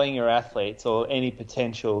you're telling your athletes or any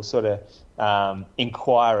potential sort of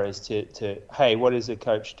inquirers to, hey, what does a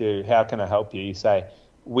coach do? How can I help you? You say,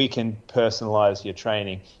 we can personalise your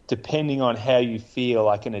training. Depending on how you feel,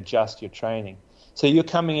 I can adjust your training. So you're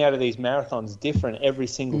coming out of these marathons different every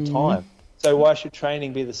single time. So why should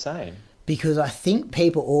training be the same? Because I think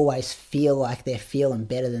people always feel like they're feeling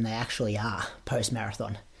better than they actually are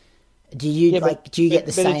post-marathon. Do you get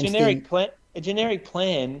the same thing? A generic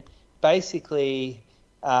plan, basically,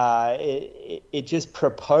 it just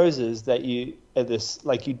proposes that you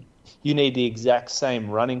need the exact same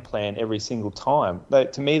running plan every single time.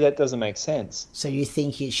 But to me, that doesn't make sense. So you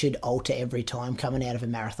think it should alter every time coming out of a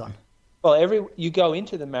marathon? Well, you go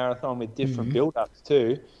into the marathon with different build-ups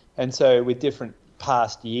too, and so with different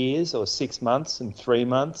past years or 6 months and 3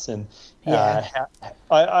 months, and I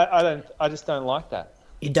just don't like that.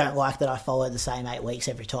 You don't like that I follow the same 8 weeks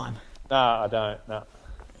every time? No, I don't. No.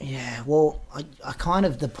 Yeah, well, I kind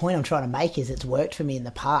of, the point I'm trying to make is it's worked for me in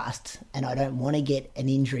the past, and I don't want to get an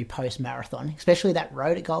injury post-marathon, especially that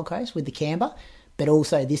road at Gold Coast with the camber, but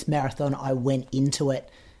also this marathon, I went into it,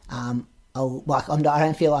 I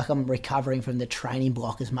don't feel like I'm recovering from the training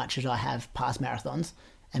block as much as I have past marathons,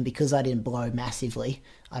 and because I didn't blow massively,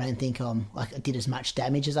 I don't think I did as much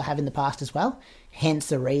damage as I have in the past as well, hence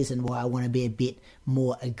the reason why I want to be a bit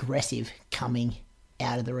more aggressive coming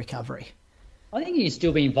out of the recovery. I think you can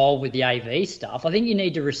still be involved with the AV stuff. I think you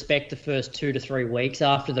need to respect the first 2 to 3 weeks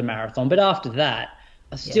after the marathon. But after that,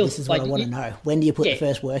 this is what I want to know. When do you put the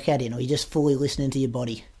first workout in, or are you just fully listening to your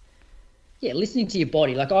body? Yeah, listening to your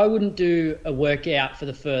body. I wouldn't do a workout for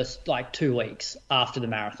the first 2 weeks after the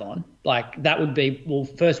marathon. That would be,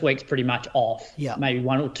 first week's pretty much off. Yeah. Maybe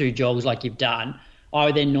 1 or 2 jogs like you've done. I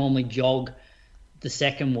would then normally jog the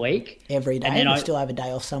second week. Every day, and then I still have a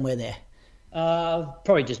day off somewhere there.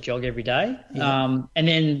 Probably just jog every day. Yeah. And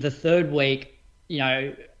then the third week,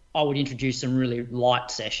 I would introduce some really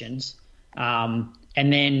light sessions. And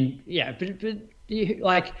then,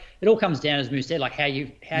 like it all comes down, as Moose said, like how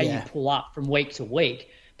you pull up from week to week.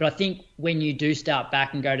 But I think when you do start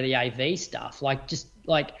back and go to the AV stuff, like just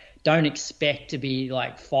like don't expect to be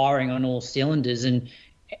like firing on all cylinders and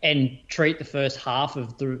treat the first half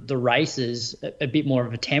of the races a bit more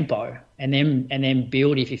of a tempo and then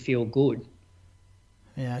build if you feel good.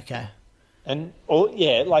 Yeah, okay. And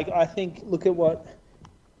I think look at what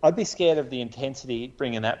I'd be scared of the intensity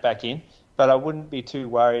bringing that back in, but I wouldn't be too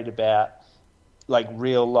worried about like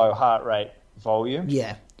real low heart rate volume.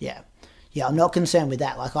 Yeah. I'm not concerned with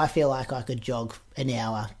that. Like I feel like I could jog an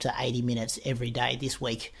hour to 80 minutes every day this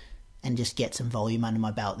week and just get some volume under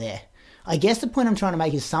my belt there. I guess the point I'm trying to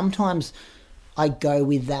make is sometimes I go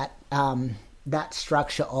with that that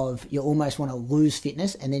structure of you almost want to lose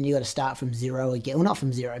fitness and then you got to start from zero again. Well, not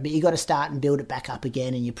from zero, but you got to start and build it back up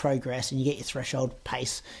again and you progress and you get your threshold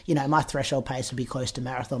pace. My threshold pace would be close to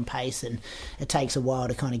marathon pace and it takes a while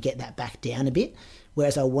to kind of get that back down a bit.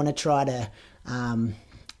 Whereas I want to try to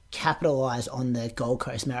capitalise on the Gold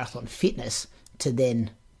Coast Marathon fitness to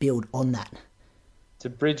then build on that. To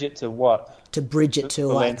bridge it to what? To bridge it to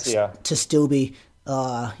Valencia. Like to still be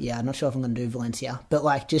I'm not sure if I'm going to do Valencia, but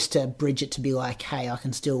like just to bridge it to be like, hey, I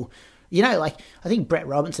can still, like I think Brett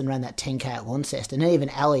Robinson ran that 10K at Launceston and even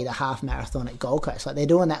Ali, the half marathon at Gold Coast. Like they're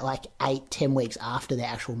doing that like 8-10 weeks after the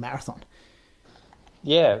actual marathon.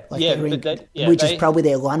 Yeah, which is probably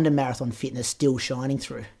their London marathon fitness still shining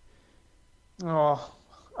through. Oh,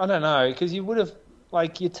 I don't know, because you would have,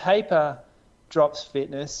 like your taper drops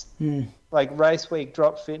fitness. Like race week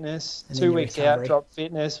drop fitness, 2 weeks out drop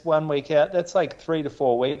fitness, 1 week out. That's like 3 to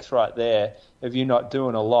 4 weeks right there of you not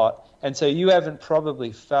doing a lot. And so you haven't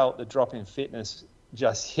probably felt the drop in fitness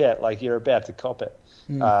just yet. Like you're about to cop it.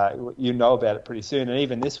 You know about it pretty soon. And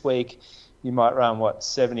even this week, you might run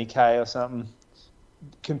 70K or something.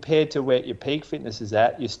 Compared to where your peak fitness is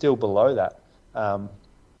at, you're still below that.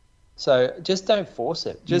 So just don't force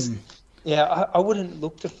it. I wouldn't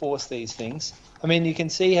look to force these things. I mean, you can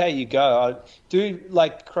see how you go. I do,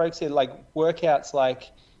 like Croak said, like workouts like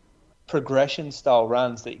progression style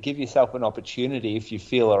runs that give yourself an opportunity if you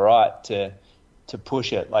feel all right to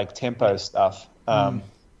push it, like tempo stuff.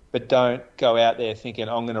 But don't go out there thinking,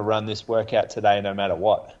 I'm going to run this workout today no matter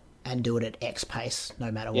what. And do it at X pace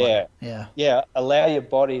no matter what. Yeah. Allow your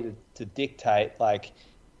body to dictate, like,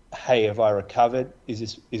 hey, have I recovered?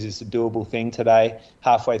 Is this a doable thing today?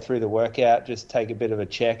 Halfway through the workout, just take a bit of a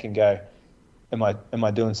check and go, am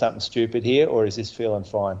I doing something stupid here, or is this feeling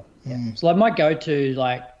fine? Yeah. So like my go-to,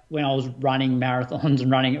 like when I was running marathons and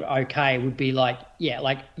running okay, would be like a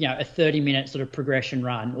 30-minute sort of progression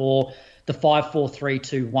run, or the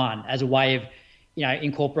 5-4-3-2-1 as a way of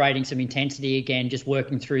incorporating some intensity again, just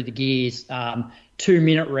working through the gears.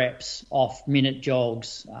 2-minute reps off minute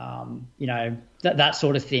jogs, that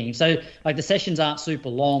sort of thing. So like the sessions aren't super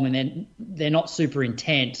long and they're not super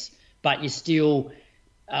intense, but you're still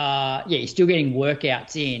getting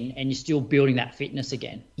workouts in and you're still building that fitness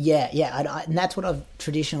again. Yeah. And that's what I've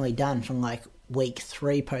traditionally done from like week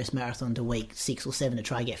 3 post-marathon to week 6 or 7 to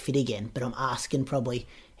try and get fit again. But I'm asking probably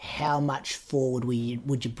how much forward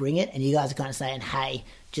would you bring it? And you guys are kind of saying, hey,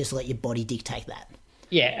 just let your body dictate that.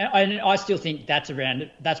 Yeah, and I still think that's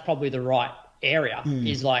probably the right area,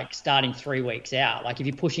 is like starting 3 weeks out. Like if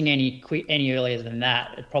you're pushing any earlier than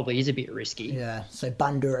that, it probably is a bit risky. Yeah, so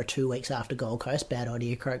Bundoora 2 weeks after Gold Coast, bad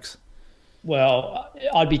idea, Croaks. Well,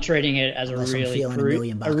 I'd be treating it as a really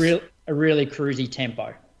cruisy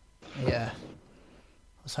tempo. Yeah.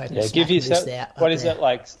 I was hoping give yourself, what is it,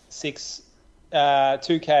 like 2K,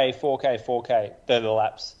 4K, 4K, they're the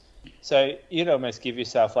laps. So you'd almost give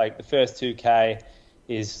yourself like the first 2K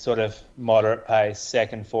is sort of moderate pace,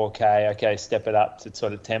 second 4K, okay, step it up to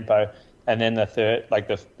sort of tempo. And then the third, like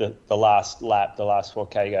the last lap, the last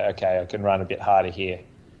 4K, you go, okay, I can run a bit harder here.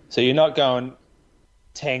 So you're not going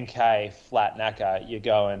 10K flat knacker, you're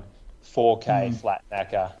going 4K flat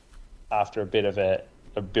knacker after a bit of a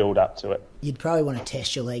build up to it. You'd probably want to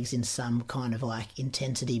test your legs in some kind of like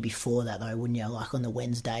intensity before that though, wouldn't you? Like on the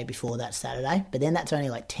Wednesday before that Saturday. But then that's only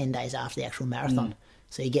like 10 days after the actual marathon.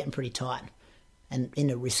 So you're getting pretty tight and in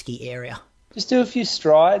a risky area. Just do a few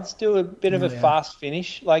strides, do a bit of a fast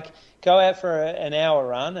finish. Like go out for an hour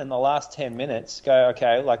run and the last 10 minutes go,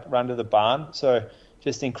 okay, like run to the barn. So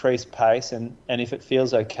just increase pace and if it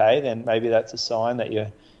feels okay, then maybe that's a sign that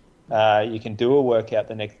you can do a workout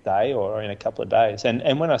the next day or in a couple of days.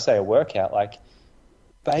 And when I say a workout, like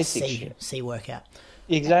basic shit. C workout.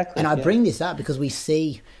 Exactly. And I bring this up because we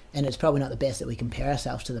see, and it's probably not the best that we compare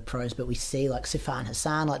ourselves to the pros, but we see like Sifan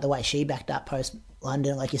Hassan, like the way she backed up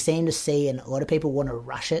post-London, like you seem to see, and a lot of people want to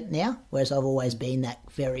rush it now, whereas I've always been that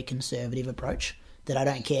very conservative approach, that I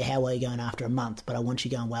don't care how well you're going after a month, but I want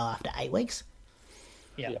you going well after 8 weeks.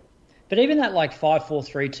 Yeah. But even that like 5, 4,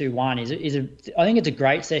 3, 2, 1 is I think it's a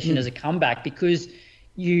great session as a comeback, because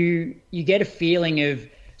you get a feeling of,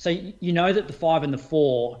 so you know that the 5 and the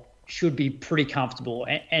 4 should be pretty comfortable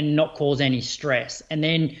and not cause any stress. And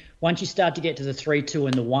then once you start to get to the 3, 2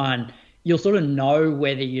 and the 1, you'll sort of know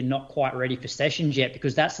whether you're not quite ready for sessions yet,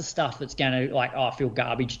 because that's the stuff that's going to like, oh, I feel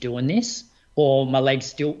garbage doing this, or my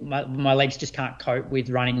legs just can't cope with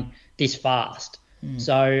running this fast.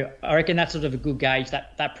 So I reckon that's sort of a good gauge,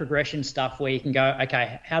 that progression stuff where you can go,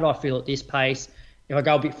 okay, how do I feel at this pace? If I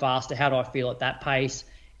go a bit faster, how do I feel at that pace?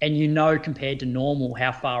 And you know, compared to normal,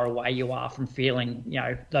 how far away you are from feeling,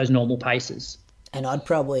 those normal paces. And I'd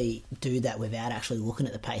probably do that without actually looking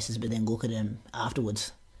at the paces, but then look at them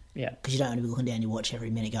afterwards. Yeah. Because you don't want to be looking down your watch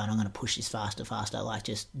every minute going, I'm going to push this faster. Like,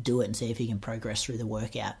 just do it and see if you can progress through the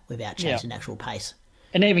workout without changing actual pace.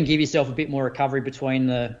 And even give yourself a bit more recovery between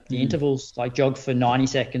the intervals, like jog for 90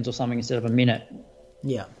 seconds or something instead of a minute.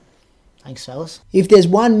 Yeah. Thanks, fellas. If there's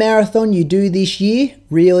one marathon you do this year,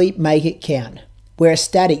 really make it count. We're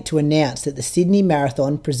ecstatic to announce that the Sydney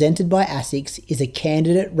Marathon, presented by ASICS, is a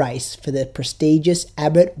candidate race for the prestigious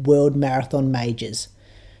Abbott World Marathon Majors.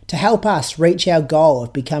 To help us reach our goal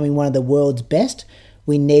of becoming one of the world's best,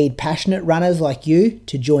 we need passionate runners like you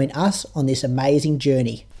to join us on this amazing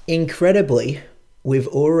journey. Incredibly, we've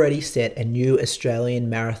already set a new Australian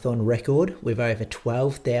marathon record with over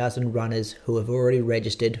 12,000 runners who have already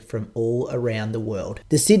registered from all around the world.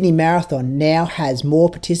 The Sydney Marathon now has more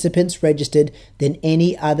participants registered than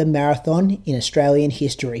any other marathon in Australian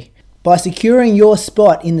history. By securing your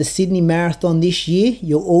spot in the Sydney Marathon this year,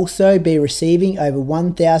 you'll also be receiving over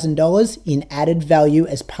 $1,000 in added value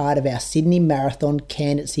as part of our Sydney Marathon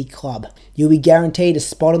Candidacy Club. You'll be guaranteed a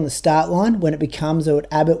spot on the start line when it becomes an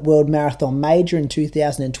Abbott World Marathon Major in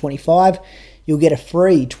 2025. You'll get a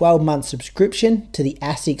free 12-month subscription to the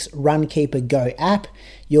ASICS Runkeeper Go app.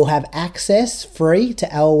 You'll have access free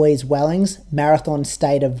to Eloise Welling's Marathon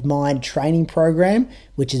State of Mind training program,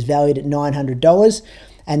 which is valued at $900.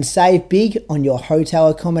 And save big on your hotel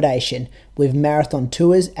accommodation with marathon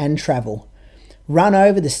tours and travel. Run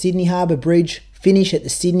over the Sydney Harbour Bridge, finish at the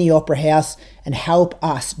Sydney Opera House, and help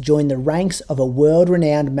us join the ranks of a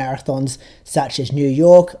world-renowned marathons such as New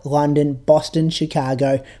York, London, Boston,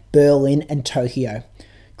 Chicago, Berlin and Tokyo.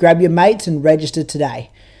 Grab your mates and register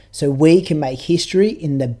today so we can make history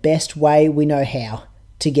in the best way we know how,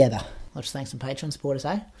 together. Let's thank some Patreon supporters,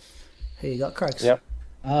 eh? Who you got, Croaks? Yep.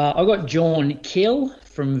 I've got John Kill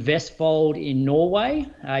from Vestfold in Norway.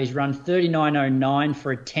 He's run 39.09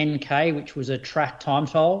 for a 10K, which was a track time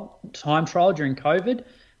trial during COVID.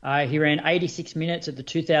 He ran 86 minutes at the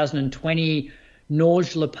 2020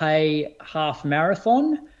 Norge-Le-Pays half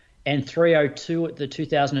marathon and 3:02 at the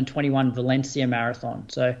 2021 Valencia marathon.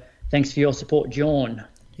 So thanks for your support, John.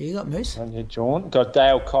 Who you got, Moose? Yeah, John. Got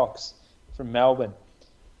Dale Cox from Melbourne.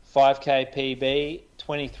 5K PB,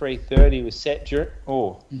 23:30 was set during...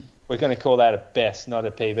 Oh, we're going to call that a best, not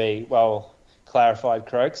a PB. Well, clarified,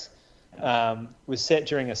 Croaks. Was set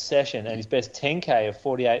during a session, and his best 10K of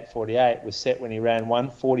 48:48 was set when he ran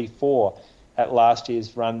 1:44 at last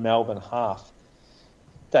year's Run Melbourne half.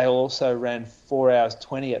 Dale also ran 4 hours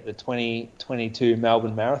 20 at the 2022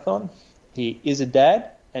 Melbourne Marathon. He is a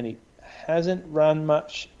dad, and he hasn't run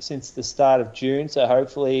much since the start of June, so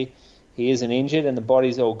hopefully he isn't injured and the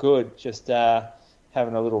body's all good, just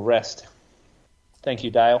having a little rest. Thank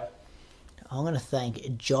you, Dale. I'm going to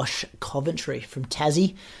thank Josh Coventry from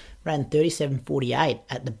Tassie. Ran 37:48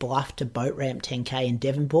 at the Bluff to Boat Ramp 10K in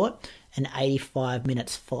Devonport and 85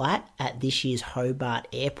 minutes flat at this year's Hobart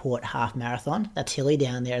Airport half marathon. That's hilly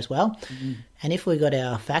down there as well. Mm-hmm. And if we got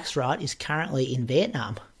our facts right, is currently in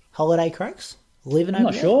Vietnam. Holiday, Croaks? Living over there?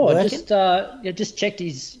 I'm not sure. I just checked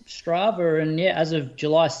his Strava, and as of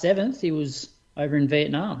July 7th, he was over in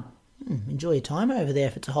Vietnam. Enjoy your time over there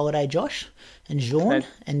if it's a holiday, Josh. And Jean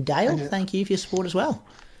and Dale, thank you for your support as well.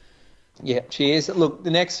 Yeah, cheers. Look, the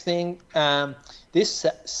next thing, this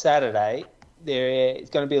Saturday, there is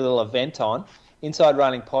going to be a little event on. Inside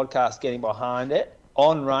Running Podcast getting behind it.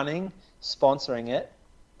 On Running, sponsoring it.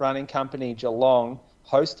 Running Company Geelong,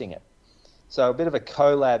 hosting it. So a bit of a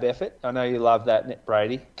collab effort. I know you love that,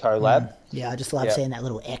 Brady, collab. Yeah, I just love seeing that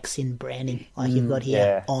little X in branding like you've got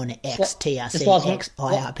here on X, TRC, X,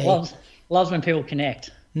 IRP. Loves when people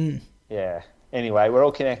connect. Yeah. Anyway, we're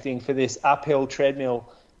all connecting for this uphill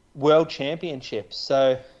treadmill World Championships.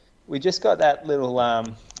 So we just got that little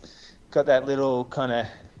kind of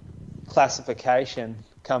classification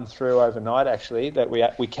come through overnight, actually, that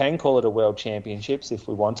we can call it a World Championships if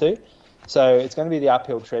we want to. So it's going to be the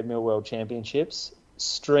Uphill Treadmill World Championships,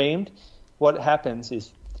 streamed. What happens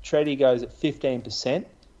is the treadie goes at 15%.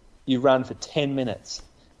 You run for 10 minutes.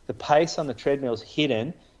 The pace on the treadmill is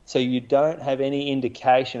hidden, so you don't have any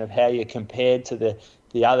indication of how you're compared to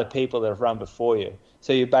the other people that have run before you.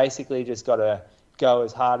 So you basically just got to go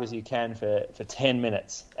as hard as you can for 10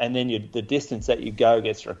 minutes, and then the distance that you go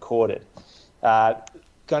gets recorded.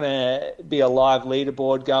 Going to be a live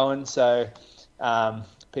leaderboard going, so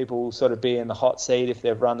people will sort of be in the hot seat if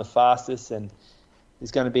they've run the fastest, and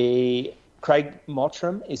there's going to be Craig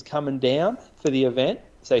Mottram is coming down for the event,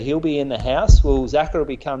 so he'll be in the house. Well, Zachar will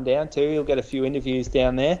be come down too. He'll get a few interviews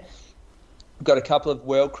down there. We've got a couple of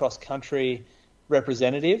world cross-country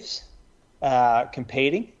representatives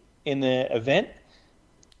competing in the event.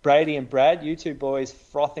 Brady and Brad, you two boys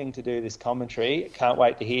frothing to do this commentary. Can't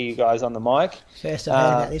wait to hear you guys on the mic. First I've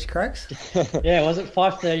heard about this, Crooks. Yeah, was it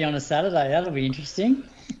 5:30 on a Saturday? That'll be interesting.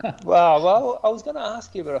 Well, I was going to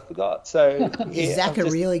ask you, but I forgot. So Is Zachar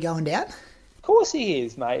really going down? Of course he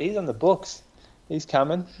is, mate. He's on the books. He's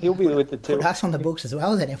coming. He'll be with the two. Put us on the books as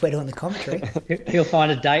well, then, if we're doing the commentary. He'll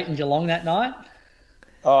find a date in Geelong that night.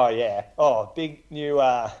 Oh, yeah. Oh, big new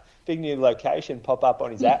location pop up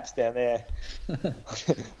on his apps down there.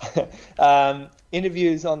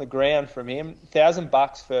 Interviews on the ground from him.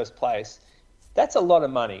 $1,000 first place. That's a lot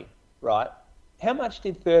of money, right? How much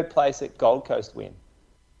did third place at Gold Coast win?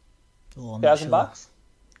 Oh, $1,000?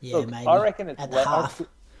 Yeah, Look, maybe. I reckon it's at the half.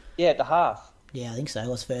 Yeah, at the half. Yeah, I think so. It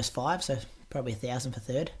was first 5, so probably $1,000 for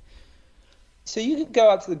third. So you could go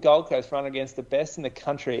up to the Gold Coast, run against the best in the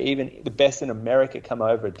country, even the best in America, come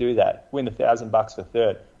over and do that, win $1,000 for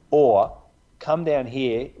third. Or come down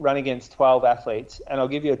here, run against 12 athletes, and I'll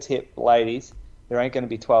give you a tip, ladies, there ain't going to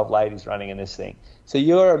be 12 ladies running in this thing. So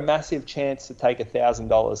you're a massive chance to take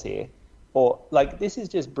 $1,000 here. Or, this is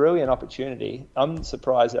just brilliant opportunity. I'm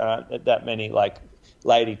surprised there aren't that many,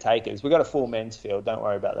 lady takers. We've got a full men's field, don't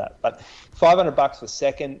worry about that. But $500 for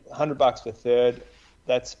second, $100 for third.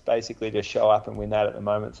 That's basically just show up and win that at the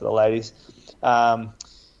moment for the ladies.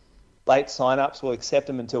 Late sign-ups, we'll accept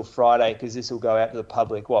them until Friday because this will go out to the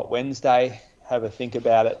public, Wednesday, have a think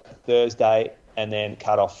about it, Thursday, and then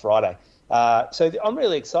cut off Friday. So I'm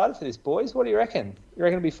really excited for this, boys. What do you reckon? You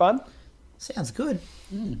reckon it'll be fun? Sounds good.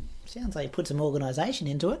 Sounds like you put some organisation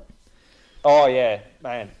into it. Oh, yeah,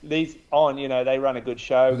 man. These they run a good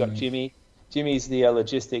show. We've got Jimmy. Jimmy's the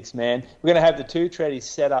logistics man. We're going to have the two treadies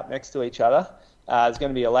set up next to each other. There's going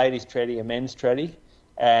to be a ladies' treadie, a men's treadie,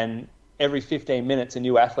 and every 15 minutes a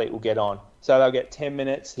new athlete will get on. So they'll get 10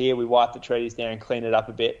 minutes here. We wipe the treadies down, clean it up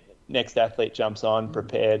a bit. Next athlete jumps on,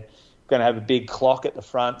 prepared. We're going to have a big clock at the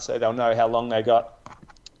front so they'll know how long they got.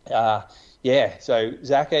 So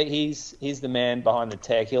Zachar, he's the man behind the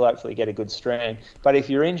tech. He'll hopefully get a good stream. But if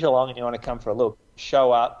you're in Geelong and you want to come for a look,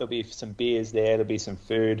 show up. There'll be some beers there. There'll be some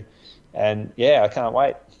food. And, I can't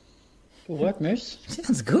wait. Good work, Moose.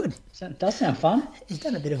 Sounds good. Does sound fun. He's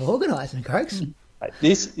done a bit of organising, Croaks.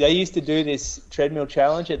 They used to do this treadmill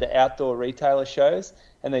challenge at the outdoor retailer shows,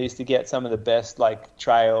 and they used to get some of the best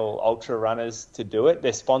trail ultra runners to do it.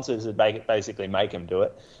 Their sponsors would basically make them do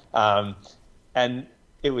it, and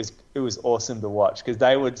it was awesome to watch because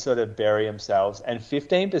they would sort of bury themselves. And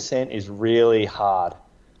 15% is really hard,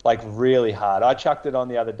 really hard. I chucked it on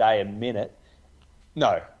the other day a minute.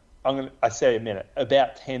 No, I say a minute,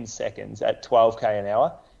 about 10 seconds at 12k an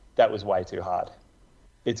hour. That was way too hard.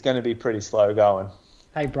 It's going to be pretty slow going.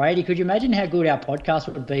 Hey, Brady, could you imagine how good our podcast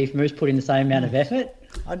would be if Moose put in the same amount of effort?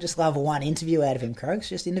 I'd just love one interview out of him, Croaks.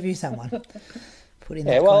 Just interview someone. Put in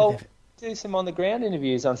that kind of effort. Do some on-the-ground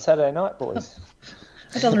interviews on Saturday night, boys.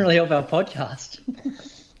 That doesn't really help our podcast.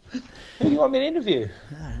 Who do you want me to interview?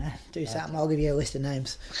 I don't know. Do something. I'll give you a list of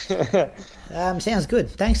names. Sounds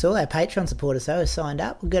good. Thanks to all our Patreon supporters, though, who signed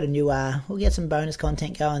up. We've got a new. We'll get some bonus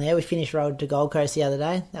content going there. We finished Road to Gold Coast the other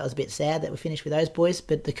day. That was a bit sad that we finished with those boys,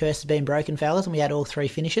 but the curse has been broken, fellas, and we had all 3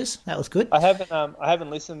 finishes. That was good. I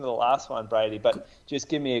haven't listened to the last one, Brady, but just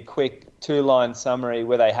give me a quick 2-line summary.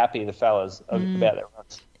 Were they happy, the fellas, about their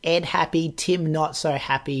runs? Ed happy, Tim not so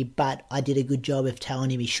happy, but I did a good job of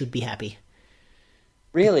telling him he should be happy.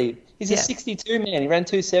 Really? He's a 62 man. He ran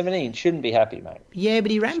 2:17. Shouldn't be happy, mate. Yeah,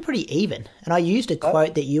 but he ran pretty even. And I used a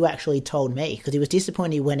quote that you actually told me because he was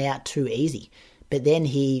disappointed he went out too easy. But then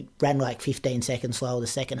he ran 15 seconds slower the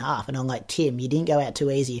second half. And I'm like, Tim, you didn't go out too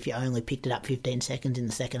easy if you only picked it up 15 seconds in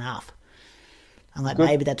the second half. I'm like,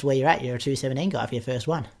 maybe that's where you're at. You're a 2:17 guy for your first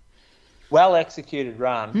one. Well executed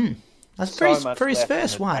run. That's So for much his left in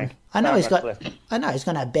first the one. tank. I know So he's much got. left. I know he's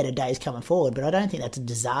going to have better days coming forward, but I don't think that's a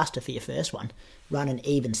disaster for your first one. Running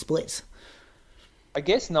even splits. I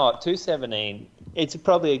guess not. 2:17. It's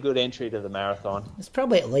probably a good entry to the marathon. It's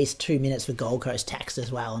probably at least 2 minutes for Gold Coast taxed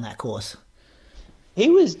as well on that course. He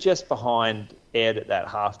was just behind Ed at that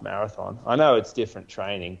half marathon. I know it's different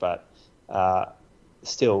training, but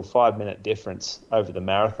still 5 minute difference over the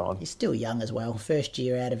marathon. He's still young as well. First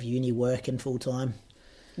year out of uni, working full time.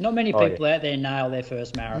 Not many people out there nail their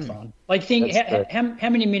first marathon. Like, think how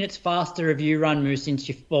many minutes faster have you run, Moose, since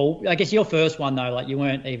you? Well, I guess your first one though, like you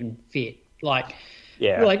weren't even fit. Like,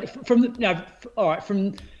 Yeah. Like all right.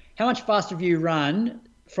 From how much faster have you run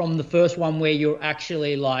from the first one where you're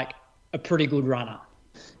actually like a pretty good runner?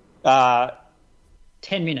 10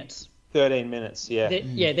 minutes. 13 minutes. Yeah.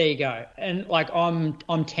 Yeah, there you go. And like I'm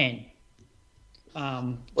 10.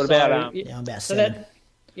 What about I'm about so 7. that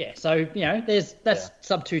so that's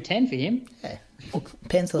sub 2:10 for him. Yeah.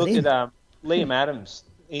 Pencil Look it in. at Liam Adams.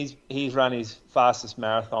 He's run his fastest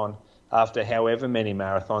marathon after however many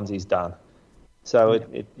marathons he's done. So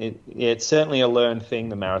it's certainly a learned thing,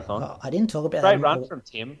 the marathon. Oh, I didn't talk about Great that. run from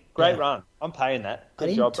Tim. Great run. I'm paying that.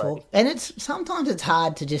 Good job, Brady. And sometimes it's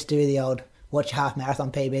hard to just do the old watch half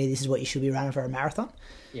marathon PB. This is what you should be running for a marathon.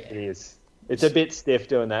 Yeah. It is. It's a bit stiff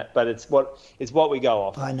doing that, but it's what we go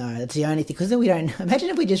off. I know, that's the only thing, because then we don't. Imagine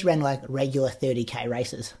if we just ran like regular 30k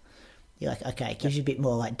races. You're like, okay, it gives you a bit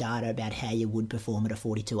more like data about how you would perform at a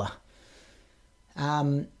 42er.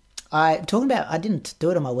 I didn't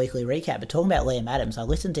do it on my weekly recap, but talking about Liam Adams, I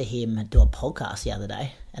listened to him do a podcast the other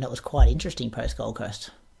day, and it was quite interesting post Gold Coast.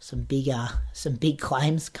 Some big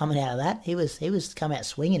claims coming out of that. He was come out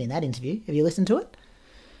swinging in that interview. Have you listened to it?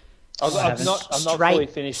 I'm not fully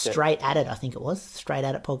finished it. Straight at it, I think it was. Straight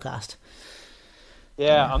at it podcast.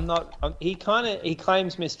 Yeah, I'm not. He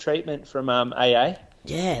claims mistreatment from AA.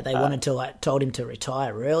 Yeah, they wanted to told him to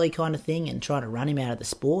retire early, kind of thing, and trying to run him out of the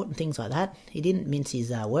sport and things like that. He didn't mince his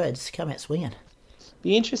words. Come out swinging.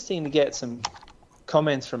 Be interesting to get some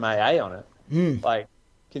comments from AA on it. Like,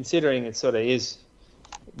 considering it sort of is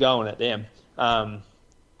going at them. Well,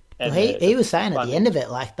 he was saying at the end of it,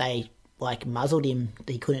 like they muzzled him.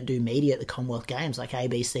 He couldn't do media at the Commonwealth Games. Like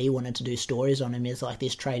ABC wanted to do stories on him as like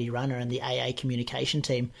this tradie runner, and the AA communication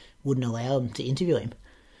team wouldn't allow him to interview him.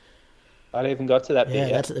 I hadn't even got to that bit yet.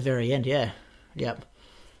 Yeah, that's at the very end, yeah. Yep.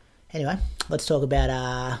 Anyway, let's talk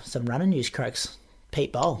about some running news, Croaks.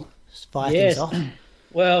 Pete Bol, fire things off.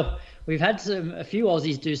 Well, we've had a few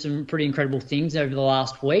Aussies do some pretty incredible things over the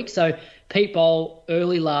last week. So Pete Bol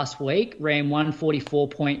early last week ran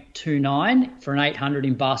 1:44.29 for an 800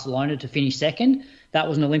 in Barcelona to finish second. That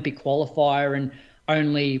was an Olympic qualifier and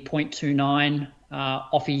only 0.29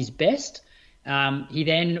 off his best. He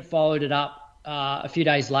then followed it up a few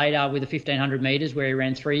days later with a 1,500 metres where he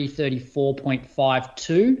ran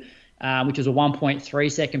 3:34.52, which was a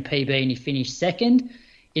 1.3 second PB, and he finished second.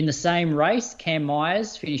 In the same race, Cam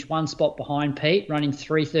Myers finished one spot behind Pete, running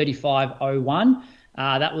 3:35.01.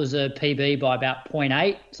 That was a PB by about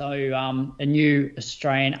 0.8, so a new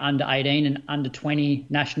Australian under-18 and under-20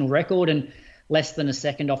 national record, and less than a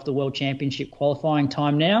second off the World Championship qualifying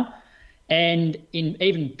time now. And in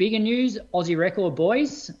even bigger news, Aussie record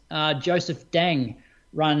boys, Joseph Deng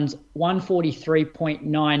runs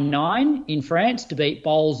 1:43.99 in France to beat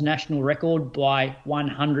Bol's national record by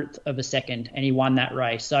 100th of a second, and he won that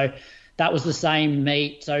race. So that was the same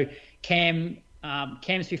meet. So Cam's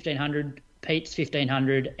 1,500, Pete's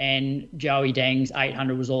 1,500, and Joey Deng's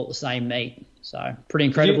 800 was all at the same meet. So pretty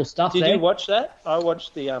incredible stuff there. Did you watch that? I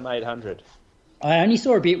watched the 800. I only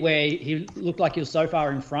saw a bit where he looked like he was so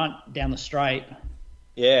far in front down the straight.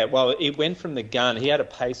 Yeah, well, it went from the gun. He had a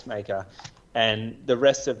pacemaker, and the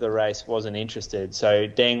rest of the race wasn't interested. So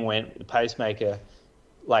Deng went, the pacemaker,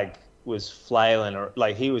 was flailing, or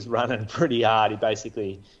he was running pretty hard. He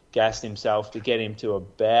basically gassed himself to get him to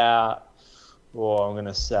about, I'm going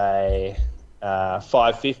to say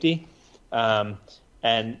 550. And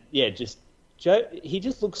yeah, he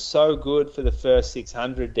just looked so good for the first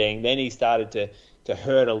 600, Deng. Then he started to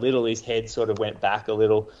hurt a little. His head sort of went back a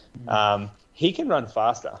little. He can run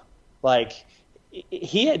faster.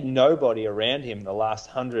 He had nobody around him the last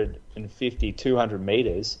 150, 200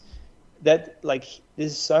 metres. There's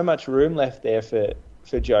so much room left there for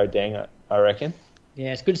Joe Deng, I reckon.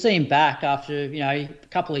 Yeah, it's good to see him back after a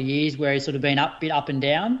couple of years where he's sort of been a bit up and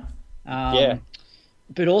down.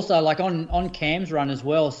 But also on Cam's run as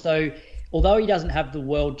well. So although he doesn't have the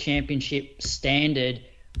World Championship standard,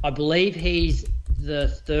 I believe he's the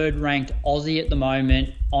third-ranked Aussie at the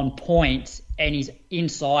moment on points, and he's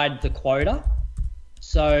inside the quota.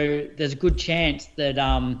 So there's a good chance that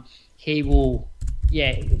he will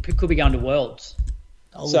it could be going to Worlds.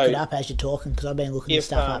 I'll look it up as you're talking because I've been looking this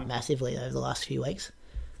stuff up massively over the last few weeks.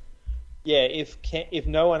 Yeah, if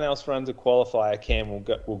no one else runs a qualifier, Cam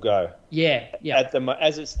will go. Yeah.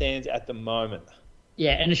 As it stands at the moment.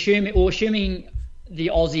 Yeah, and assuming the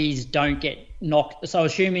Aussies don't get knocked. So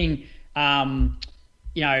assuming, because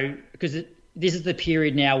this is the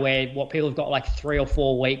period now where people have got like 3 or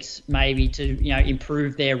 4 weeks maybe to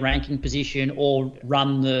improve their ranking position or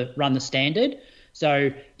run the standard.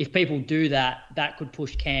 So if people do that, that could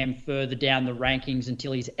push Cam further down the rankings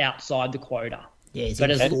until he's outside the quota. Yeah, he's in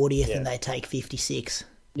 40th and they take 56.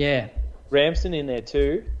 Yeah. Ramsden in there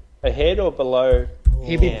too, ahead or below?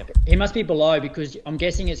 He must be below because I'm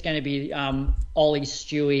guessing it's going to be Ollie,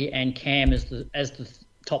 Stewie, and Cam as the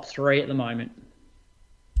top 3 at the moment.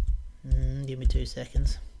 Give me 2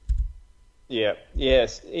 seconds. Yeah.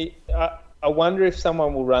 Yes. I wonder if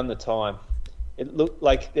someone will run the time. It looked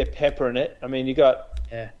like they're peppering it. I mean, you got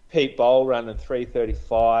Pete Bol running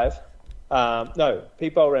 3:35. No,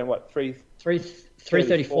 Pete Bol ran what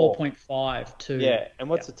 3:34.5 too. Yeah, and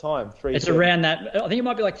what's the time? It's around that. I think it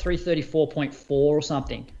might be like 3:34.4 or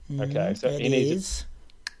something. Okay, so it is.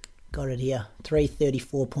 Got it here.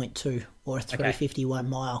 3:34.2 or a 3:51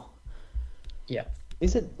 mile. Yeah.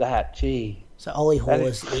 Is it that? Gee. So Ollie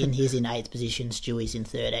Hall's in. He's in 8th position. Stewie's in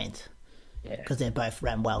 13th. Yeah. Because they both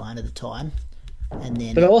ran well under the time. And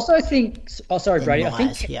then. But I also think. Oh, sorry, Brady.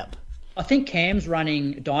 Myers, I think Cam's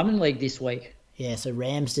running Diamond League this week. Yeah, so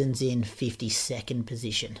Ramsden's in 52nd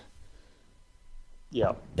position.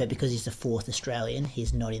 Yeah. But because he's the 4th Australian,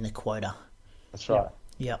 he's not in the quota. That's right.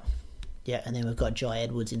 Yep. Yeah, and then we've got Jye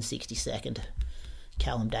Edwards in 62nd.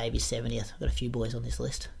 Callum Davies 70th. I've got a few boys on this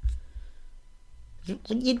list.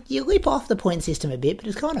 You leap off the point system a bit, but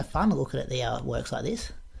it's kind of fun looking at how it works like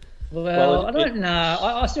this. Well, I don't know.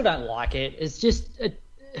 I still don't like it. It's just...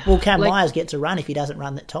 Cam Myers gets a run if he doesn't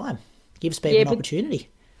run that time. Gives people an opportunity.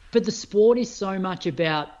 But the sport is so much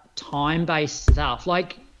about time-based stuff.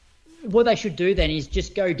 Like, what they should do then is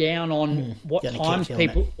just go down on what times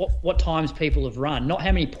people have run, not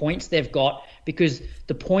how many points they've got, because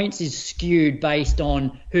the points is skewed based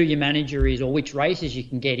on who your manager is or which races you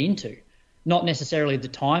can get into, not necessarily the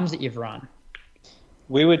times that you've run.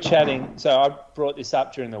 We were chatting, so I brought this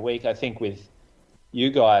up during the week, I think, with you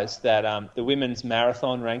guys, that the women's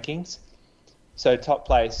marathon rankings. So top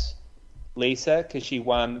place, Lisa, because she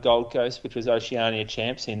won Gold Coast, which was Oceania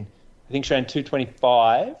champs in, I think she ran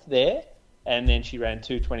 2:25 there, and then she ran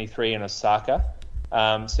 2:23 in Osaka.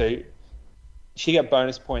 So she got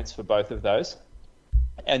bonus points for both of those.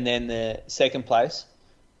 And then the second place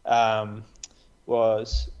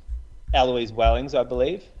was Eloise Wellings, I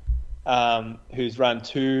believe, who's run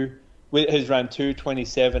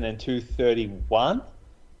 2:27 and 2:31.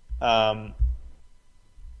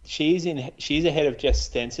 She's ahead of Jess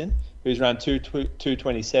Stenson, who's run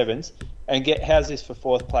 2:27s, and how's this for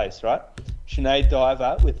 4th place, right? Sinead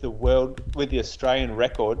Diver with the Australian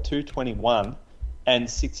record 2:21 and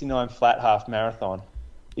 69 flat half marathon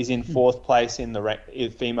is in 4th place in the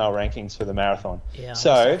female rankings for the marathon. Yeah,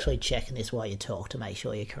 so I was actually checking this while you talk to make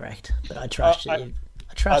sure you're correct, but I trust you.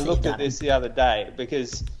 I looked at this the other day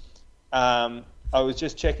because I was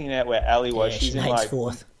just checking out where Ali was. Yeah, she's in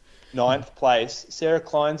 4th. 9th place. Sarah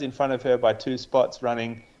Klein's in front of her by 2 spots,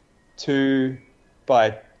 running 2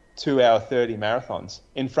 by 2 hour 30 marathons.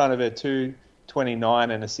 In front of her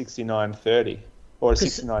 2:29 and a 69:30 or a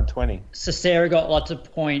 69:20. So Sarah got lots of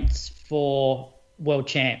points for world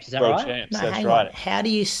champs. Is that world right? Champs, No, that's hang right. on. How do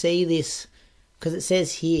you see this? Because it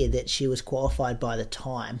says here that she was qualified by the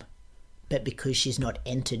time, but because she's not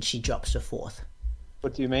entered, she drops to 4th.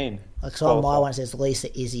 What do you mean? Like, so on my one it says Lisa,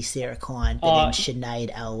 Izzy, Sarah Klein, but then Sinead,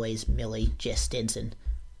 Eloise, Millie, Jess Stenson.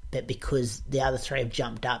 But because the other 3 have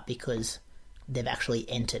jumped up because they've actually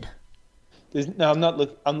entered. I'm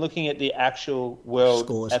not. I'm looking at the actual world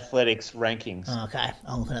Scores. athletics rankings. Oh, okay,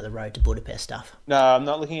 I'm looking at the Road to Budapest stuff. No, I'm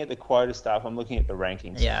not looking at the quota stuff. I'm looking at the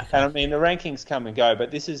rankings. Yeah, okay. And I mean the rankings come and go,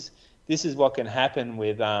 but this is what can happen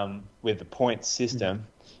with the points system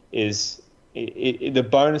is the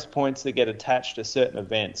bonus points that get attached to certain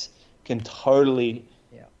events can totally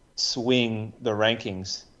swing the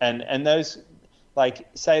rankings. And those, like,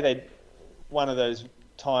 say one of those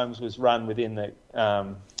times was run within the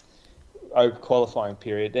qualifying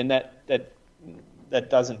period, then that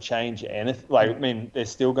doesn't change anything. Like, I mean, they're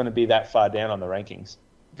still going to be that far down on the rankings.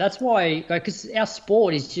 That's why, because our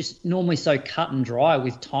sport is just normally so cut and dry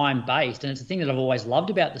with time based, and it's the thing that I've always loved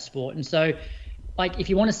about the sport. And so, like, if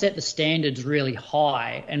you want to set the standards really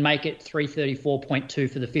high and make it 3:34.2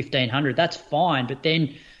 for the 1500, that's fine. But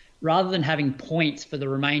then, rather than having points for the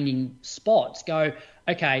remaining spots, go,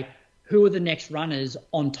 okay, who are the next runners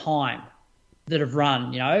on time that have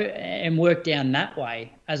run, and work down that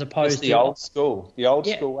way, as opposed to the old school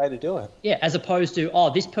way to do it. Yeah, as opposed to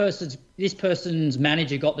this person's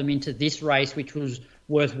manager got them into this race, which was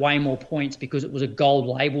worth way more points because it was a gold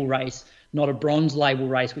label race, not a bronze label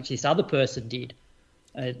race, which this other person did.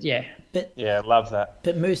 I love that.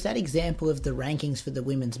 But Moose, that example of the rankings for the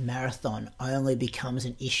women's marathon only becomes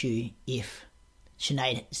an issue if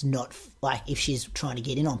Sinead is not, if she's trying to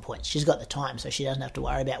get in on points. She's got the time, so she doesn't have to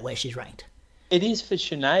worry about where she's ranked. It is for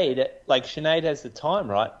Sinead. Sinead has the time,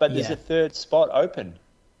 right? But there's a third spot open.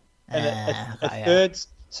 And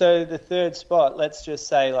so the third spot, let's just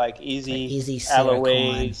say Izzy,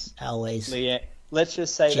 Eloise, Leanne. Let's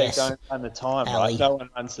just say Jess, they don't run the time, right? No one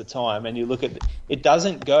runs the time. And you look at it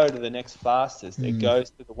doesn't go to the next fastest. It goes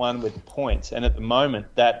to the one with the points. And at the moment,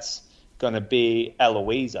 that's going to be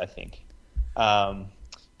Eloise, I think.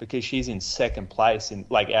 Because she's in second place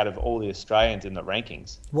out of all the Australians in the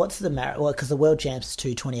rankings. What's the because the world champs is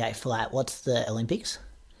 2:28 flat. What's the Olympics?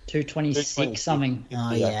 2:26 something.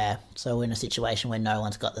 Oh yeah. So we're in a situation where no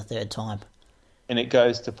one's got the third time, and it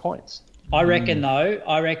goes to points. I reckon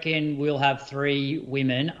we'll have 3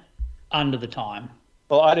 women under the time.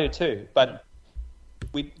 Well, I do too, but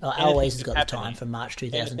Eloise has got the time from March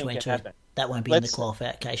 2022. That won't be in the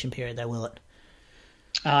qualification period, though, will it?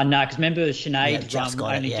 No, because remember Sinead just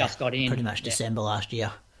got in. Pretty much December last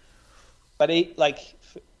year. But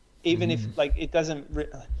even if it doesn't,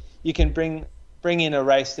 you can bring in a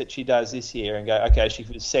race that she does this year and go, okay, she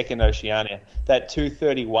was second Oceania. That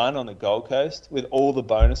 2:31 on the Gold Coast with all the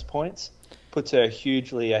bonus points puts her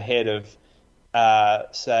hugely ahead of,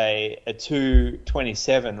 say, a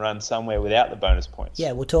 2:27 run somewhere without the bonus points.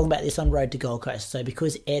 Yeah, we're talking about this on Road to Gold Coast. So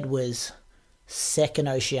because Ed was second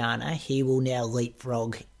Oceania, he will now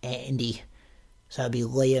leapfrog Andy. So it'll be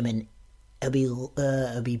Liam and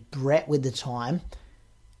it'll be Brett with the time,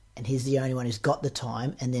 and he's the only one who's got the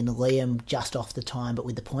time, and then Liam just off the time but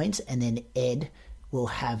with the points, and then Ed will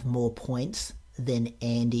have more points than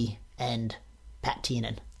Andy and Pat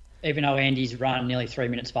Tiernan. Even though Andy's run nearly 3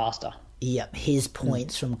 minutes faster. Yep, his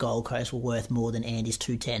points from Gold Coast were worth more than Andy's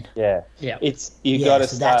 2:10. Yeah.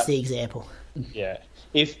 So that's the example. Yeah.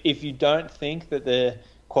 If you don't think that the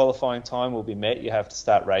qualifying time will be met, you have to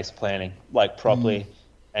start race planning properly,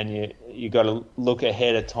 and you got to look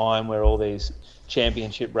ahead of time where all these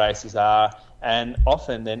championship races are, and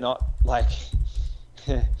often they're not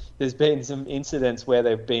there's been some incidents where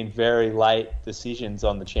they've been very late decisions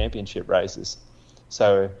on the championship races,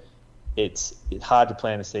 so it's hard to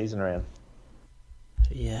plan a season around.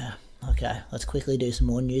 Yeah. Okay. Let's quickly do some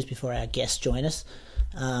more news before our guests join us.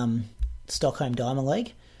 Stockholm Diamond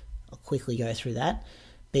League. I'll quickly go through that.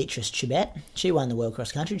 Beatrice Chibet, she won the World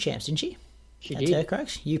Cross Country Champs, didn't she? She That's did. her,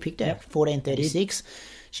 Croaks. You picked her. 14:36.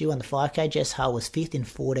 She won the 5K. Jess Hull was 5th in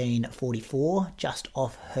 14:44, just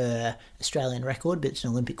off her Australian record, but it's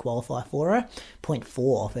an Olympic qualifier for her.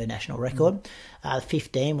 0.4 off her national record.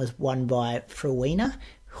 15 was won by Frewena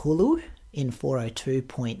Hulu in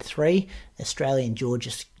 4:02.3. Australian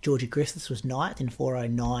Georgia Griffiths was 9th in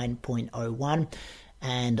 4:09.01.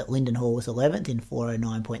 And Lyndon Hall was 11th in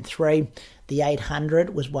 4:09.3. The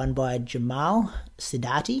 800 was won by Jamal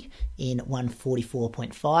Siddati in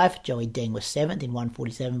 1:44.5. Joey Deng was 7th in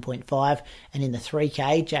 1:47.5. And in the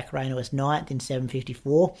 3K, Jack Rayner was 9th in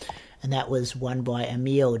 7:54. And that was won by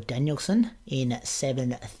Emil Danielsson in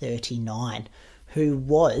 7:39, who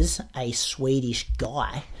was a Swedish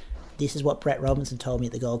guy. This is what Brett Robinson told me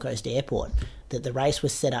at the Gold Coast airport, that the race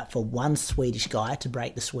was set up for one Swedish guy to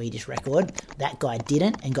break the Swedish record. That guy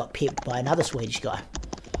didn't and got pipped by another Swedish guy.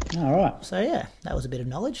 All right. So, yeah, that was a bit of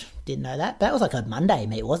knowledge. Didn't know that. That was like a Monday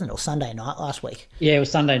meet, wasn't it? Or Sunday night last week. Yeah, it was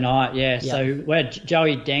Sunday night, yeah. Yep. So where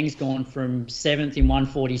Joey Deng's gone from 7th in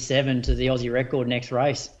 1:47 to the Aussie record next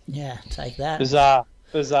race. Yeah, take that. Bizarre,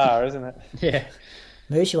 isn't it? Yeah.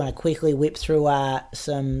 Moose, you want to quickly whip through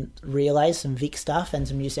some relays, some Vic stuff and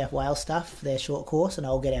some New South Wales stuff for their short course, and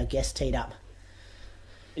I'll get our guests teed up.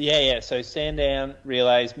 Yeah. So Sandown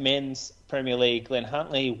relays, men's Premier League, Glenn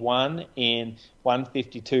Huntley won in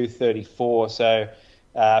 1:52.34, so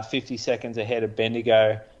 50 seconds ahead of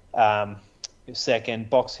Bendigo. Second,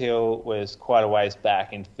 Box Hill was quite a ways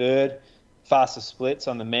back in third. Faster splits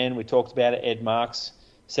on the men, we talked about it. Ed Marks,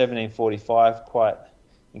 17:45, quite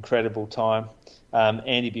incredible time.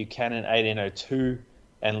 Andy Buchanan, 18:02,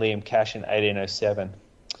 and Liam Cashin, 18:07.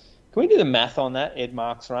 Can we do the math on that, Ed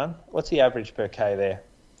Marks run? What's the average per K there?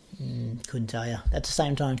 Couldn't tell you. That's the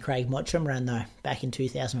same time Craig Mottram ran, though, back in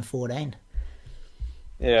 2014.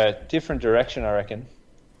 Yeah, different direction, I reckon.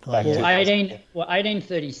 Oh, yeah.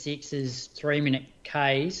 18:36 is 3 minute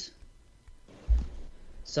Ks.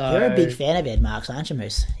 So you're a big fan of Ed Marks, aren't you,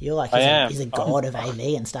 Moose? You're like, he's a god of AV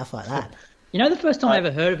and stuff like that. You know, the first time I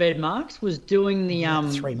ever heard of Ed Marks was doing the 3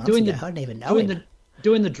 months ago. I didn't even know him.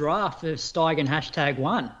 Doing the draft for Steigen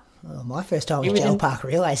 #1. Oh, my first time was Gel Park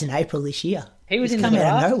Relays in April this year. He was in come the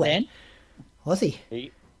draft out of nowhere. then. Was he?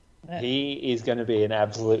 He is going to be an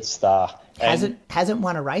absolute star. Hasn't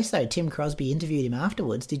won a race though. Tim Crosby interviewed him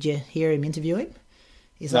afterwards. Did you hear him interview him?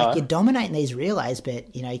 He's like, you're dominating these relays,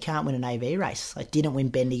 but you can't win an AV race. Like, didn't win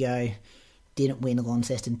Bendigo, didn't win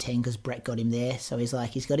Launceston 10 because Brett got him there. So he's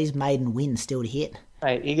like, he's got his maiden win still to hit.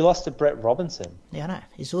 Hey, he lost to Brett Robinson. Yeah, I know.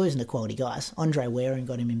 He's losing to quality guys. Andre Waring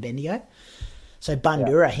got him in Bendigo. So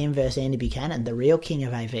Bundura, him versus Andy Buchanan, the real king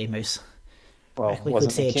of AV, Moose. Well, we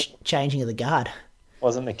could see a changing of the guard.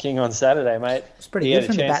 Wasn't the king on Saturday, mate. It's pretty good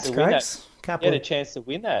from the bat strokes. He had a chance to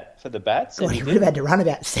win that for the bats. God, he would have had to run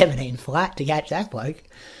about 17 flat to catch that bloke.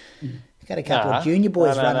 Got a couple of junior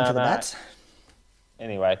boys running for the bats.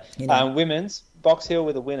 Anyway, women's, Box Hill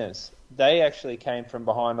were the winners. They actually came from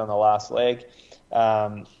behind on the last leg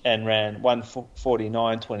and ran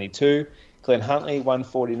 1:49.22. Glenn Huntley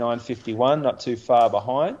 1:49.51, not too far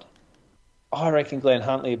behind. I reckon Glenn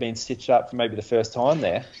Huntley had been stitched up for maybe the first time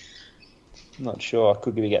there. I'm not sure. I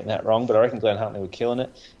could be getting that wrong, but I reckon Glenn Huntley were killing it.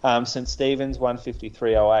 St Stephen's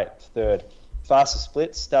 1:53.08, third. Fastest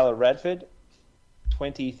splits, Stella Radford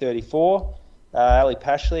 20:34. Ali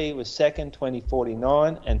Pashley was second,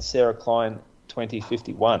 20:49, and Sarah Klein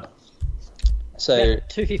 20:51. So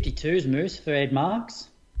 252s, Moose, for Ed Marks.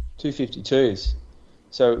 252s.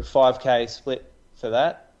 So 5K split for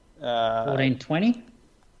that. 14:20.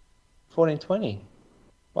 14:20.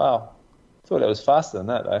 Wow. I thought that was faster than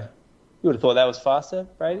that, though. You would have thought that was faster,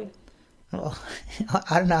 Brady? Well,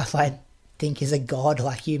 I don't know if I think he's a god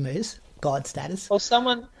like you, Moose. God status. Well,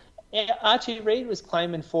 Archie Reid was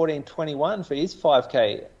claiming 14:21 for his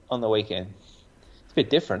 5K on the weekend. It's a bit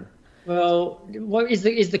different. Well, what is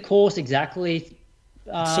the course exactly?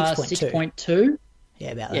 6.2.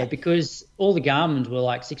 Yeah, about that. Yeah, because all the Garmins were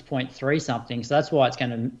like 6.3 something, so that's why it's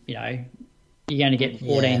going to, you're going to get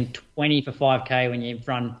 14:20 for 5K when you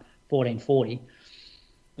run 14:40.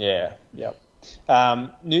 Yeah, yep.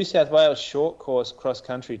 New South Wales short course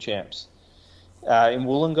cross-country champs. In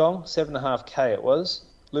Wollongong, 7.5K it was.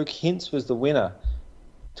 Luke Hintz was the winner,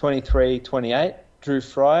 23:28. Drew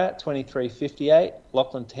Fryer, 23:58.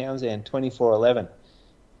 Lachlan Townsend, 24:11.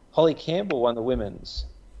 Holly Campbell won the women's,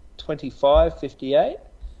 25:58.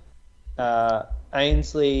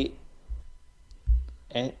 Ainsley,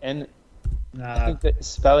 I think that's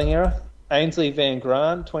spelling error. Ainsley Van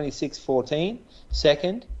Graan, 26:14,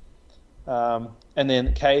 second. And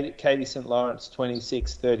then Katie St. Lawrence,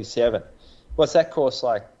 26:37. What's that course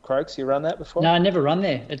like, Croaks? You run that before? No, I never run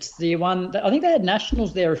there. It's the one, I think they had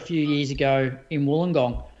nationals there a few years ago in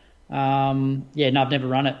Wollongong. I've never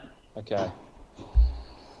run it. Okay.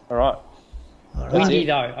 All right. Windy,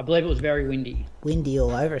 though. I believe it was very windy. Windy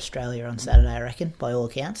all over Australia on Saturday, I reckon, by all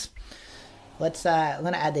accounts. I'm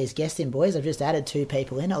going to add these guests in, boys. I've just added 2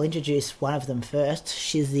 people in. I'll introduce one of them first.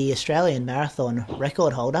 She's the Australian Marathon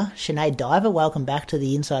record holder, Sinead Diver. Welcome back to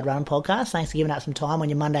the Inside Run podcast. Thanks for giving up some time on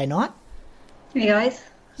your Monday night. Hey, guys.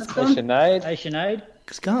 How's it going? Sinead. Hey, Sinead.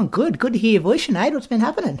 It's going good. Good to hear your voice, Sinead. What's been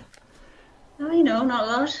happening? Not a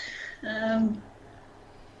lot.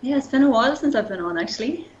 It's been a while since I've been on,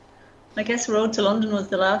 actually. I guess Road to London was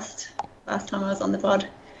the last time I was on the pod.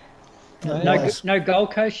 No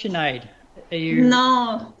Gold Coast, Sinead. Are you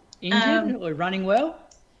injured or running well?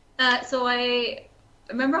 So I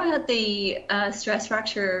remember I had the stress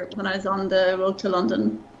fracture when I was on the Road to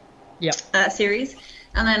London series.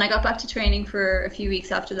 And then I got back to training for a few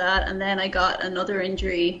weeks after that. And then I got another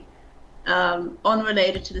injury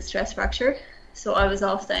unrelated to the stress fracture. So I was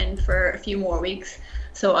off then for a few more weeks.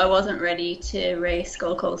 So I wasn't ready to race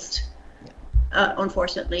Gold Coast,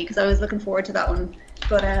 unfortunately, because I was looking forward to that one.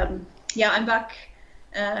 But I'm back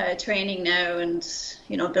training now and,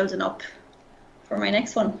 building up for my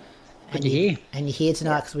next one. And you're here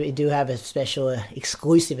tonight because we do have a special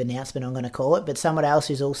exclusive announcement, I'm going to call it. But someone else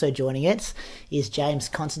who's also joining us is James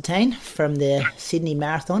Constantine from the Sydney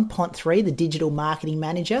Marathon, Pont 3, the digital marketing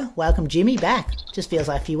manager. Welcome, Jimmy, back. Just feels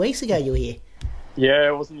like a few weeks ago you were here. Yeah,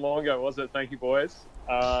 it wasn't long ago, was it? Thank you, boys.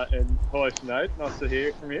 And hello, Sinead. Nice to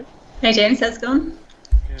hear from you. Hey, James. How's it going?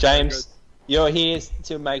 Yeah, James, you're here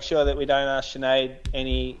to make sure that we don't ask Sinead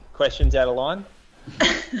any questions out of line?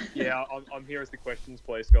 Yeah, I'm here as the questions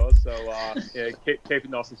police, guys. So, keep it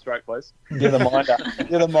nice and straight, please. You're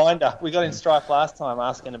the minder. We got in strife last time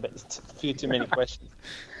asking a few too many questions.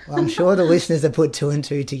 Well, I'm sure the listeners have put 2 and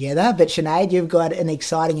 2 together. But Sinead, you've got an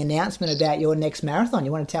exciting announcement about your next marathon.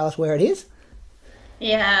 You want to tell us where it is?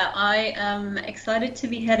 Yeah, I am excited to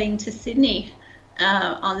be heading to Sydney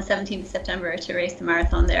on the 17th of September to race the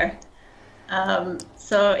marathon there.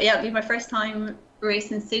 So yeah, it'll be my first time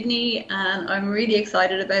racing Sydney, and I'm really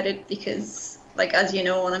excited about it because, like, as you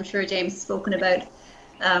know, and I'm sure James has spoken about,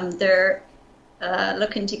 they're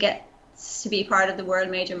looking to get to be part of the World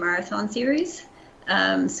Major Marathon Series.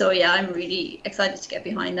 So yeah, I'm really excited to get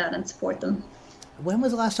behind that and support them. When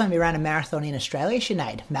was the last time you ran a marathon in Australia,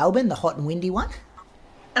 Sinead? Melbourne, the hot and windy one?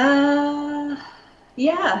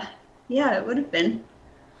 Yeah, it would have been.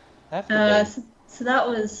 So that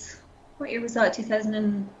was, what year was that?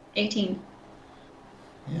 2018.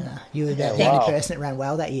 Yeah, you were the only person that ran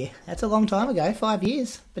well that year. That's a long time ago, 5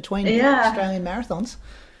 years between Australian marathons.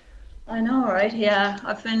 I know, right? Yeah,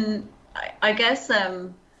 I've been, I guess,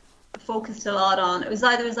 focused a lot on, it was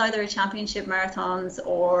either a championship marathons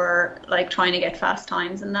or like trying to get fast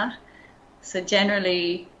times and that. So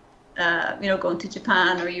generally, going to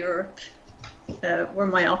Japan or Europe were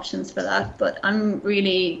my options for that. But I'm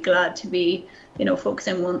really glad to be,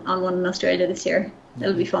 focusing on one in Australia this year.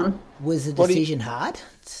 It'll be fun. Was the decision hard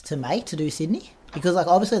to make to do Sydney? Because, like,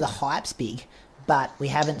 obviously the hype's big, but we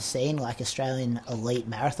haven't seen, like, Australian elite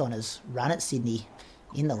marathoners run at Sydney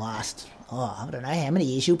in the last, I don't know how many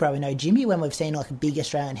years. You'll probably know, Jimmy, when we've seen, like, a big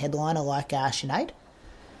Australian headliner like Sinead.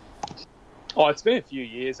 Oh, it's been a few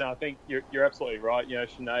years, and I think you're absolutely right.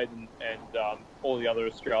 Sinead and all the other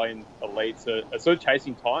Australian elites are sort of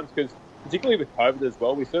chasing times because, particularly with COVID as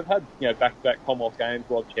well, we sort of had back-to-back Commonwealth Games,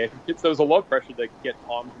 World Championships. There was a lot of pressure to get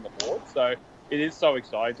times on the board, so it is so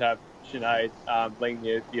exciting to have Sinead leading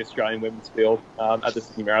the Australian women's field at the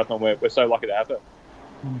Sydney Marathon. We're so lucky to have her.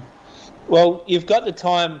 Well, you've got the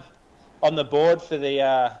time on the board for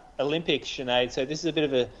the Olympics, Sinead, so this is a bit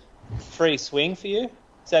of a free swing for you.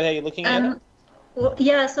 Is that how you're looking at it? Well,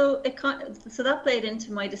 yeah, so that played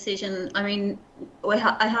into my decision. I mean, I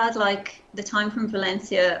had like the time from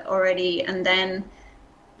Valencia already,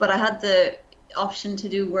 but I had the option to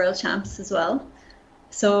do World Champs as well.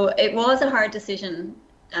 So it was a hard decision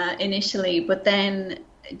initially, but then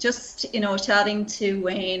just, chatting to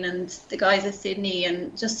Wayne and the guys at Sydney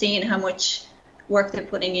and just seeing how much work they're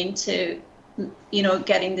putting into,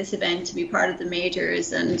 getting this event to be part of the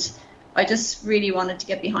majors, and I just really wanted to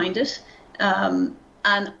get behind it. And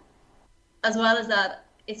as well as that,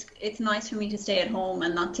 it's nice for me to stay at home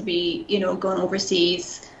and not to be, going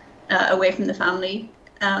overseas away from the family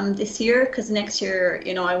this year, because next year,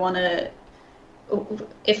 I want to,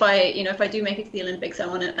 if I do make it to the Olympics, I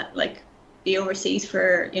want to be overseas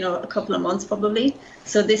for, a couple of months probably.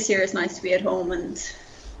 So this year it's nice to be at home, and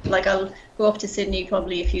I'll go up to Sydney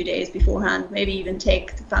probably a few days beforehand, maybe even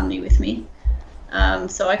take the family with me.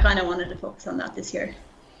 So I kind of wanted to focus on that this year.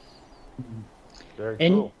 Very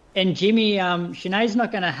cool. And Jimmy, Sinead's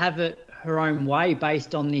not going to have it her own way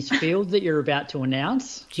based on this field that you're about to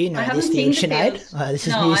announce. Do you know this field, Sinead? Oh, this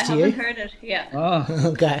is news to you. No, I haven't heard it. Yeah.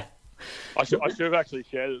 Oh, okay. I should have actually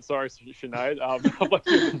shared it. Sorry, Sinead. I've left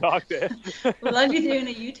you in the dark there. Well, I'll be doing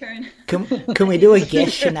a U-turn. Can we do a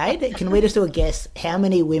guess, Sinead? Can we just do a guess? How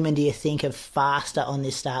many women do you think are faster on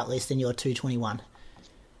this start list than your 2:21?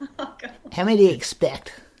 Oh, God. How many do you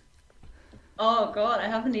expect? Oh, God, I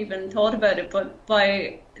haven't even thought about it, but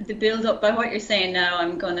by the build-up, by what you're saying now,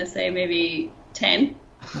 I'm going to say maybe 10.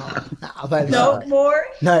 No, more?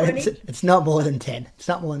 No, it's not more than 10. It's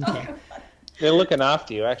not more than 10. Oh, They're looking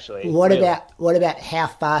after you, actually. What about how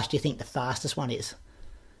fast do you think the fastest one is?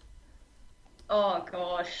 Oh,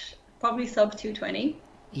 gosh. Probably sub 2:20.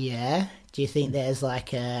 Yeah. Do you think there's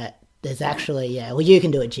there's actually, well, you can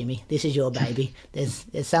do it, Jimmy. This is your baby. There's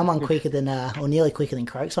someone quicker than, or nearly quicker than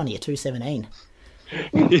Croaks on here, 2:17.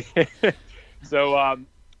 Yeah. So,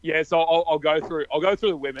 so I'll go through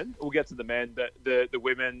the women. We'll get to the men. The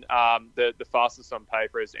women, the fastest on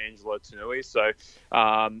paper is Angela Tanui. So,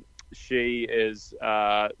 she is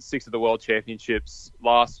sixth at the World Championships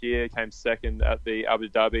last year, came second at the Abu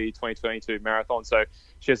Dhabi 2022 marathon. So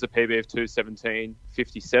she has a PB of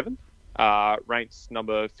 2:17.57. Ranked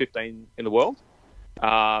number 15 in the world.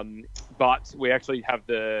 But we actually have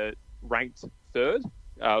the ranked third,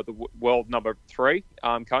 the world number 3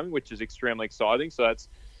 coming, which is extremely exciting. So that's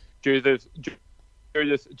Judith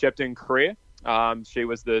Jepton Korea. She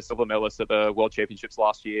was the silver medalist at the World Championships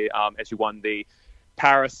last year, and she won the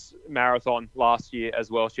Paris Marathon last year as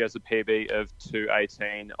well. She has a PB of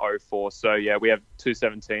 2:18.04. So, yeah, we have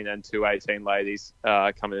 2:17 and 2:18 ladies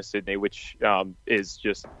coming to Sydney, which is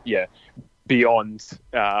just, beyond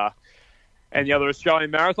any other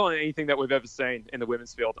Australian marathon and anything that we've ever seen in the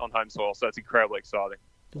women's field on home soil. So it's incredibly exciting.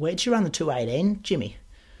 Where'd you run the 2:18, Jimmy?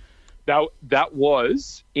 That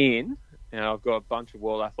was in Now, I've got a bunch of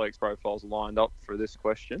World Athletics profiles lined up for this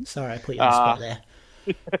question. Sorry, I put you on the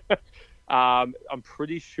spot there. I'm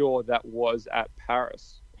pretty sure that was at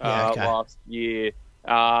Paris last year.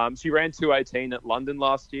 She ran 2:18 at London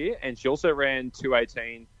last year, and she also ran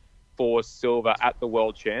 2:18 for silver at the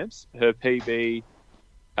World Champs. Her PB,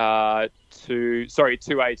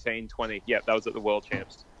 2:18.20. Yeah, that was at the World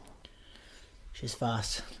Champs. She's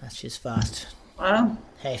fast. She's fast. Wow.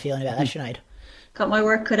 How are you feeling about that, Sinead? Got my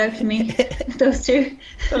work cut out for me. Those two.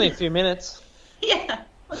 It's only a few minutes. Yeah,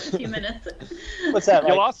 what's a few minutes? What's that?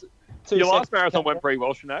 Your Like last marathon went pretty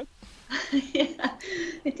well, Sinead. Yeah,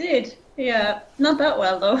 it did. Yeah, not that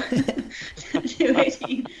well though.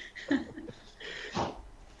 2:18.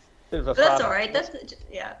 But that's all right. That's okay.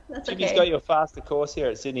 Jimmy's got you a faster course here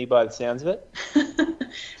at Sydney by the sounds of it.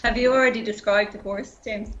 Have you already described the course,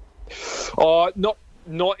 James? Oh, not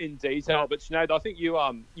in detail, but Sinead, I think you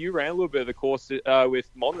ran a little bit of the course with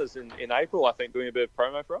Monas in April, I think, doing a bit of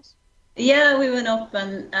promo for us. Yeah, we went up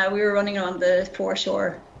and we were running on the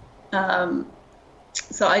foreshore.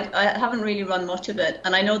 So I haven't really run much of it,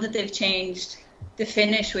 and I know that they've changed the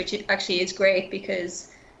finish, which actually is great because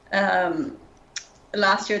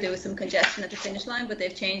last year there was some congestion at the finish line, but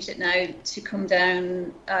they've changed it now to come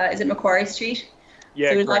down. Is it Macquarie Street?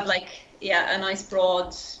 Yeah, so we'll have a nice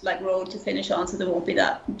broad road to finish on, so there won't be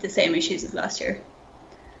the same issues as last year,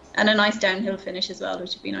 and a nice downhill finish as well,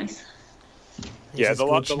 which would be nice. Yeah, the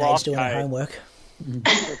last doing her homework.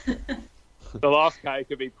 The last K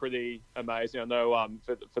could be pretty amazing. I know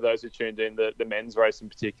for those who tuned in, the men's race in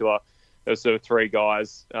particular, there was sort of three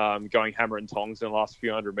guys going hammer and tongs in the last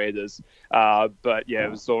few hundred metres. But yeah,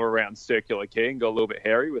 it was all around circular key and got a little bit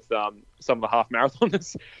hairy with some of the half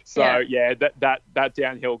marathoners. So yeah, that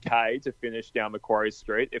downhill K to finish down Macquarie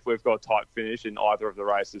Street, if we've got a tight finish in either of the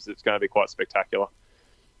races, it's going to be quite spectacular.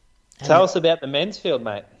 Tell us about the men's field,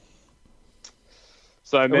 mate.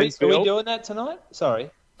 So are we doing that tonight?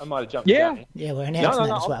 Sorry, I might have jumped. Yeah, we're announcing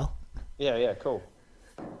that as well. Yeah, cool.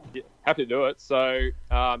 Yeah, happy to do it. So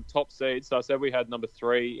top seeds. So I said we had number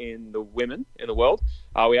 3 in the women in the world.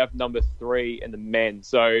 We have number 3 in the men.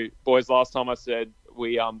 So boys, last time I said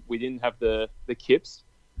we didn't have the Kips,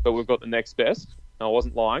 but we've got the next best. I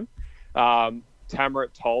wasn't lying.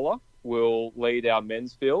 Tamarit Tola will lead our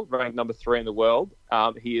men's field, ranked number 3 in the world.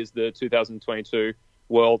 He is the 2022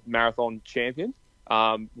 World Marathon Champion.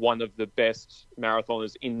 One of the best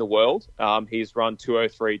marathoners in the world. He's run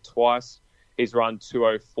 2:03 twice. He's run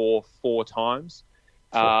 2:04 4 times.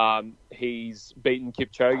 He's beaten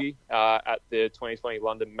Kipchoge at the 2020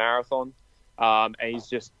 London Marathon. And he's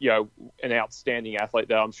just, an outstanding athlete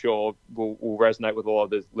that I'm sure will resonate with a lot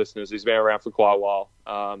of the listeners. He's been around for quite a while.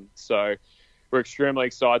 So we're extremely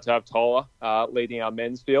excited to have Tola leading our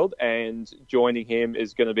men's field. And joining him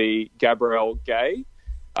is going to be Gabriel Jye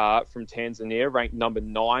from Tanzania, ranked number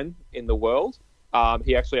 9 in the world.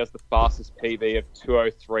 He actually has the fastest PB of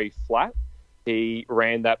 2:03 flat. He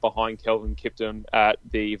ran that behind Kelvin Kiptum at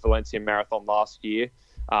the Valencia Marathon last year.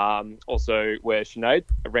 Also where Sinead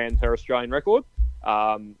ran her Australian record.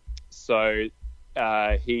 So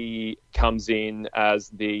he comes in as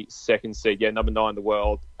the second seed. Yeah, number 9 in the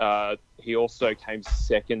world. He also came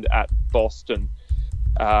second at Boston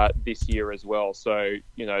this year as well. So,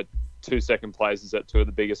 2 second places at 2 of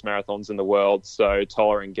the biggest marathons in the world. So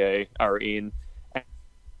Tola and Jye are in.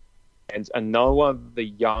 And another one of the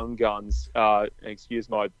young guns, excuse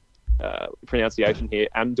my pronunciation here,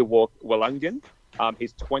 Amdewok Walungen.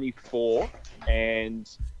 He's 24 and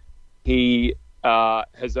he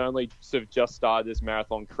has only sort of just started his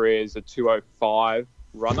marathon career as a 2:05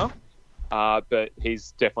 runner. But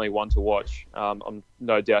he's definitely one to watch. I'm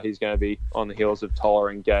no doubt he's going to be on the heels of Tola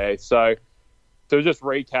and Jye. So just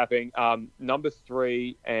recapping, number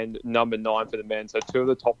 3 and number 9 for the men. So 2 of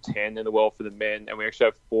the top 10 in the world for the men, and we actually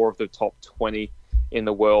have 4 of the top 20 in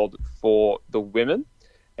the world for the women.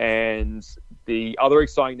 And the other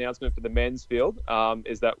exciting announcement for the men's field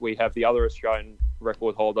is that we have the other Australian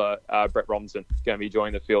record holder, Brett Robinson, going to be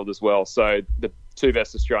joining the field as well. So the 2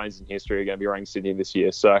 best Australians in history are going to be running Sydney this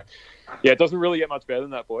year. So, yeah, it doesn't really get much better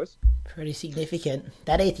than that, boys. Pretty significant.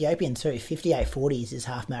 That Ethiopian too, 58:40 is his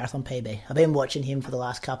half marathon PB. I've been watching him for the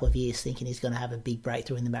last couple of years, thinking he's going to have a big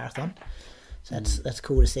breakthrough in the marathon. So that's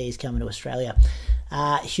cool to see he's coming to Australia.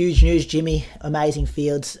 Huge news, Jimmy. Amazing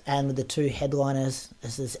fields, and with the 2 headliners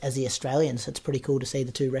as the Australians. It's pretty cool to see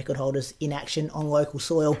the 2 record holders in action on local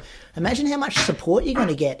soil. Imagine how much support you're going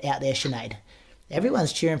to get out there, Sinead.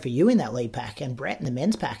 Everyone's cheering for you in that lead pack, and Brett in the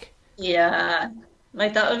men's pack. Yeah,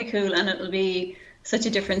 that'll be cool, and it'll be such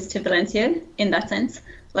a difference to Valencia in that sense.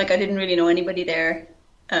 I didn't really know anybody there,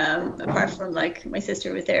 apart from my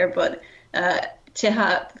sister was there, but to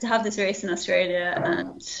have this race in Australia,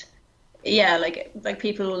 and yeah, like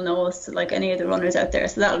people will know us like any of the runners out there,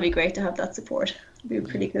 so that'll be great to have that support. It'll be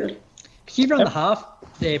pretty cool. Because you've run the half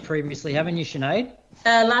there previously, haven't you, Sinead?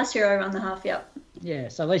 Last year I ran the half, yeah. Yeah,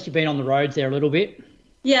 so at least you've been on the roads there a little bit.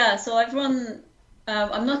 Yeah, so I've run,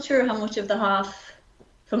 I'm not sure how much of the half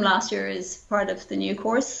from last year is part of the new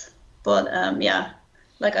course, but yeah,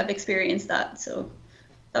 like I've experienced that, so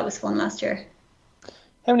that was fun last year.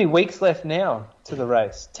 How many weeks left now to the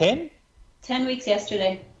race? 10? 10 weeks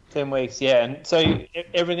yesterday. 10 weeks, yeah. And so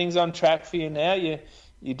everything's on track for you now? You're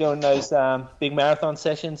doing those big marathon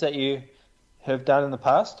sessions that you have done in the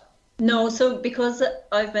past? No, so because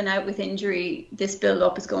I've been out with injury, this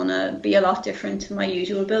build-up is going to be a lot different to my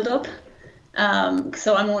usual build-up.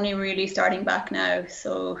 So I'm only really starting back now.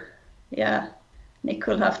 So, yeah, Nick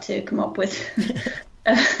will have to come up with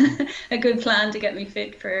a good plan to get me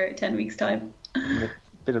fit for 10 weeks' time.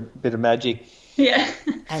 Bit of magic. Yeah.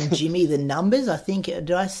 And Jimmy, the numbers, I think,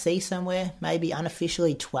 did I see somewhere maybe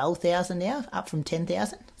unofficially 12,000 now, up from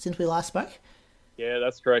 10,000 since we last spoke? Yeah,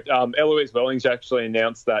 that's correct. Eloise Wellings actually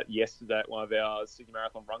announced that yesterday at one of our Sydney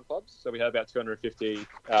Marathon run clubs. So we had about 250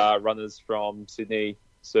 runners from Sydney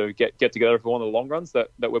so get together for one of the long runs that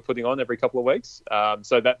we're putting on every couple of weeks.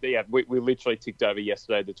 So that, yeah, we literally ticked over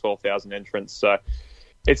yesterday the 12,000 entrants. So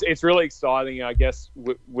it's really exciting. I guess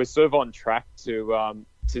we're sort of on track to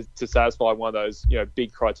satisfy one of those, you know,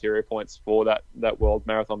 big criteria points for that World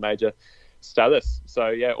Marathon Major status. So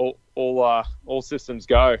yeah, all systems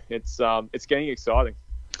go. It's getting exciting.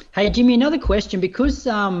 Hey Jimmy, another question, because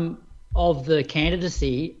of the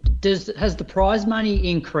candidacy, has the prize money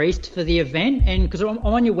increased for the event? And because I'm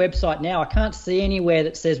on your website now, I can't see anywhere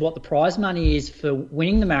that says what the prize money is for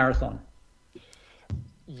winning the marathon.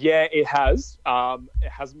 Yeah, it has. It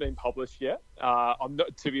hasn't been published yet.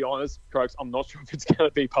 To be honest, Croaks, I'm not sure if it's going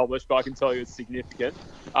to be published, but I can tell you it's significant.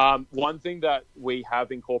 One thing that we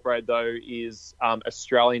have incorporated, though, is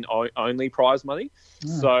Australian-only prize money.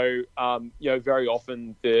 So, very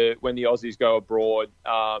often when the Aussies go abroad,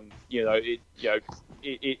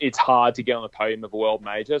 it's hard to get on the podium of a world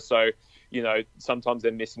major. So, sometimes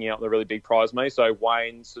they're missing out on the really big prize money. So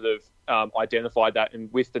Wayne sort of identified that,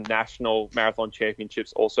 and with the National Marathon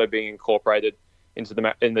Championships also being incorporated into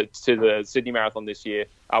the Sydney Marathon this year,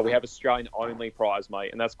 we have Australian-only prize money,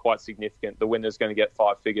 and that's quite significant. The winner's going to get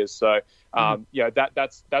 5 figures. So,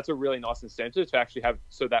 that's a really nice incentive to actually have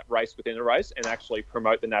that race within a race and actually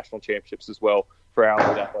promote the national championships as well for our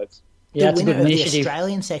athletes. Yeah, the winner of the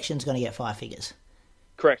Australian section is going to get 5 figures.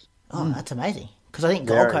 Correct. Oh, that's amazing. Because I think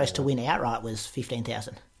Gold Coast to win outright was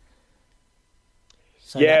 15,000.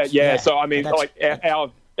 So yeah. So I mean, like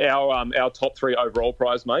our top 3 overall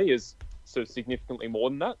prize money is sort of significantly more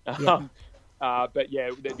than that. Yeah. But yeah,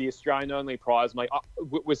 the Australian only prize money,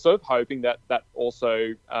 we're sort of hoping that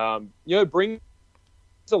also brings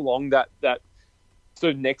along that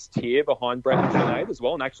sort of next tier behind Brett and Sinead as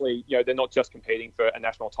well, and actually they're not just competing for a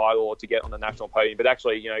national title or to get on the national podium, but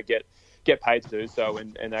actually get paid to do so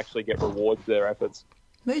and actually get rewards for their efforts.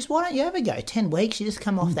 Moose, why don't you ever go 10 weeks? You just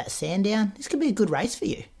come off that Sandown. This could be a good race for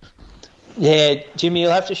you. Yeah, Jimmy,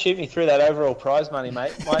 you'll have to shoot me through that overall prize money,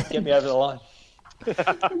 mate. Might get me over the line.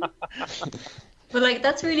 But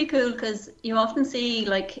that's really cool, because you often see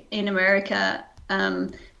in America,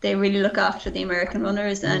 they really look after the American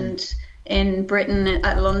runners, and in Britain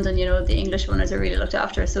at London, the English runners are really looked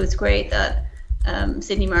after. So it's great that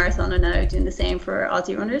Sydney Marathon are now doing the same for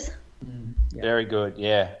Aussie runners. Yeah. Very good.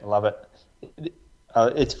 Yeah, I love it.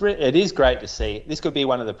 It is great to see. This could be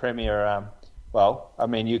one of the premier.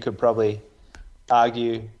 You could probably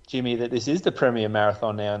argue, Jimmy, that this is the premier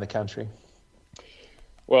marathon now in the country.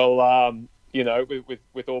 Well,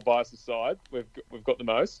 with all bias aside, we've got the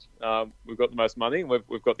most. We've got the most money, and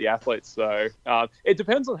we've got the athletes. So it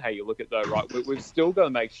depends on how you look at it, though, right? We've still got to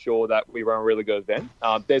make sure that we run a really good event.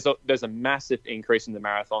 There's a massive increase in the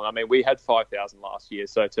marathon. I mean, we had 5,000 last year,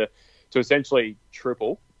 so to essentially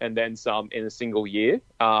triple and then some in a single year,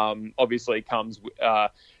 obviously comes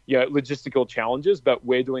logistical challenges, but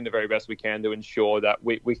we're doing the very best we can to ensure that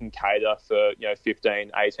we can cater for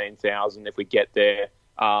 15,000, 18,000 if we get there.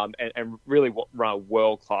 And really run a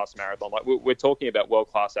world-class marathon. We're talking about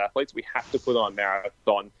world-class athletes. We have to put on a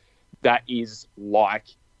marathon that is like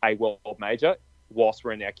a world major whilst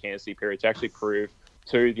we're in our candidacy period to actually prove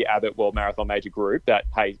to the Abbott World Marathon Major group that,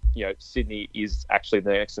 hey, Sydney is actually the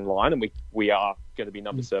next in line, and we are going to be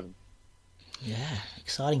number 7. Yeah,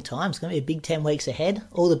 exciting times. It's going to be a big 10 weeks ahead.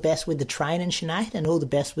 All the best with the training, Sinead, and all the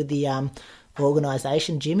best with the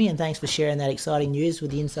organisation, Jimmy, and thanks for sharing that exciting news with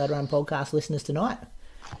the Inside Run podcast listeners tonight.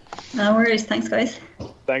 No worries. Thanks, guys.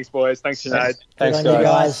 Thanks, boys. Thanks, Sinead. Thanks,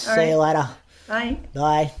 guys. See you later. Bye.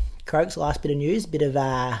 Bye. Croaks, last bit of news, bit of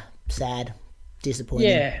sad, disappointing.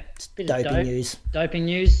 Yeah, bit of doping news. Doping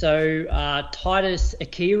news. So Titus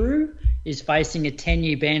Akiru is facing a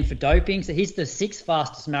 10-year ban for doping. So he's the 6th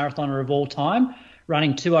fastest marathoner of all time,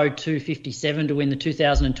 running 2:02.57 to win the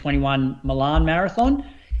 2021 Milan Marathon.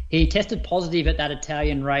 He tested positive at that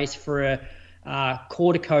Italian race for a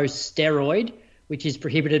corticosteroid, which is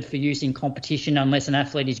prohibited for use in competition unless an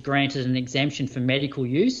athlete is granted an exemption for medical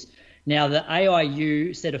use. Now, the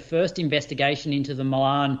AIU said a first investigation into the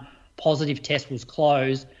Milan positive test was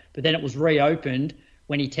closed, but then it was reopened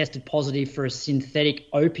when he tested positive for a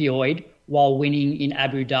synthetic opioid while winning in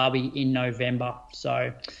Abu Dhabi in November.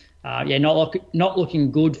 So, not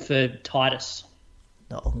looking good for Titus.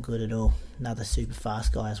 Not looking good at all. Another super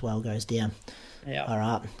fast guy as well goes down. Yeah. All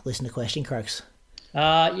right, listen to question, Croaks.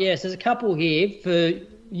 Yes, there's a couple here for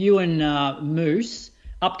you and Moose.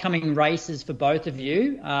 Upcoming races for both of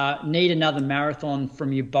you. Need another marathon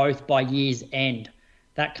from you both by year's end.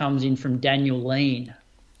 That comes in from Daniel Lean.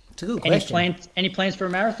 It's a good question. Any plans for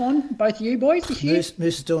a marathon, both of you boys, this year?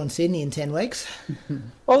 Moose is doing Sydney in 10 weeks.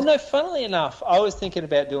 Well, no, funnily enough, I was thinking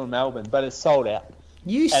about doing Melbourne, but it's sold out.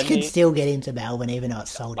 You could still get into Melbourne even though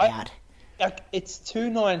it's sold out. It's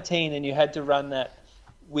 2:19 and you had to run that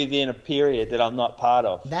within a period that I'm not part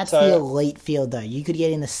of. That's the elite field, though. You could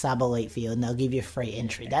get in the sub-elite field and they'll give you a free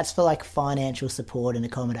entry. That's for like financial support and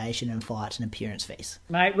accommodation and flights and appearance fees.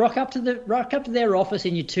 Mate, rock up to their office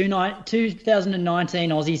in your 2019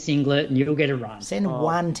 Aussie singlet and you'll get a run. Send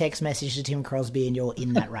one text message to Tim Crosby and you're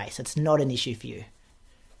in that race. It's not an issue for you.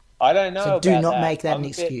 I don't know. So do not make that an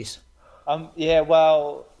excuse.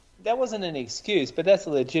 Well, that wasn't an excuse, but that's a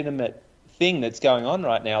legitimate thing that's going on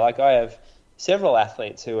right now. Like I have several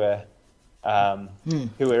athletes who are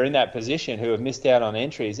in that position who have missed out on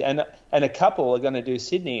entries, and a couple are going to do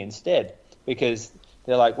Sydney instead because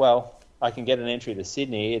they're like, well, I can get an entry to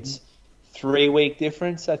Sydney. It's 3-week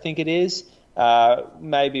difference, I think it is.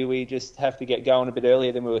 Maybe we just have to get going a bit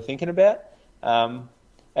earlier than we were thinking about. And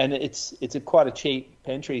it's quite a cheap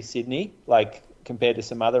entry, Sydney, like compared to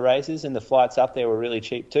some other races, and the flights up there were really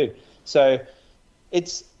cheap too. So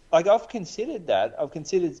it's like I've considered that. I've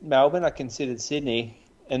considered Melbourne, I considered Sydney,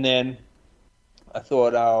 and then I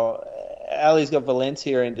thought, Ali's got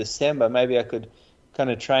Valencia in December. Maybe I could kind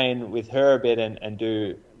of train with her a bit and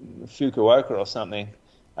do Fukuoka or something.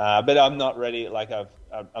 But I'm not ready. Like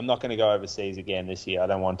I'm not going to go overseas again this year. I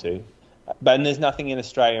don't want to. But there's nothing in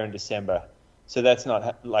Australia in December, so that's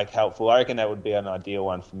not like helpful. I reckon that would be an ideal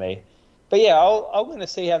one for me. But yeah, I'm going to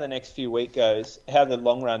see how the next few weeks goes, how the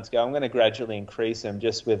long runs go. I'm going to gradually increase them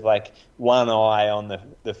just with like one eye on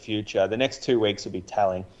the future. The next 2 weeks will be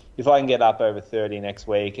telling. If I can get up over 30 next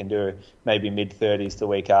week and do maybe mid-30s the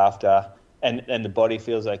week after, and the body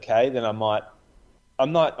feels okay, then I might.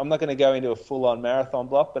 I'm not going to go into a full-on marathon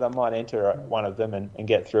block, but I might enter one of them and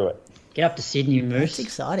get through it. Get up to Sydney, Moose. That's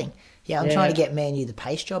exciting. Yeah, I'm trying to get Man U the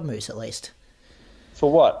pace job, Moose, at least. For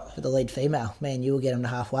what? For the lead female. Man U will get them to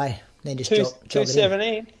halfway. Then just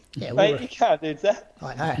 2:17. Yeah, mate, you can't do that.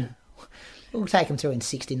 I know. We'll take them through in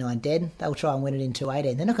 69 dead. They'll try and win it in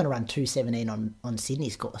 2:18. They're not going to run 2:17 on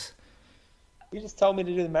Sydney's course. You just told me to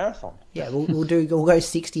do the marathon. Yeah, we'll go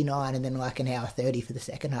 69 and then like an hour 30 for the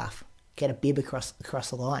second half. Get a bib across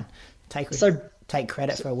the line. Take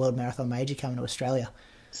credit for a world marathon major coming to Australia.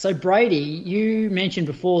 So, Brady, you mentioned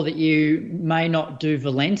before that you may not do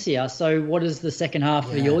Valencia. So what does the second half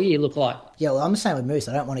of your year look like? Yeah, well, I'm the same with Moose.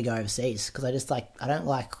 I don't want to go overseas because I don't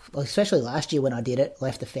like, especially last year when I did it,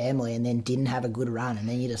 left the family and then didn't have a good run. And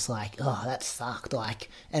then you're just like, oh, that sucked.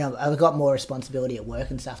 And I've got more responsibility at work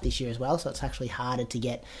and stuff this year as well. So it's actually harder to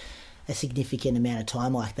get a significant amount of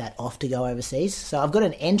time like that off to go overseas. So I've got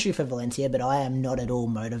an entry for Valencia, but I am not at all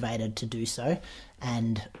motivated to do so.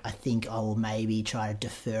 And I think I will maybe try to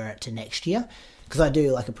defer it to next year because I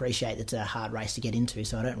do appreciate it's a hard race to get into,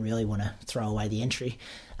 so I don't really want to throw away the entry.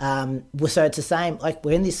 So it's the same,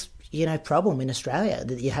 we're in this, problem in Australia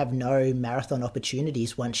that you have no marathon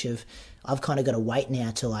opportunities once I've kind of got to wait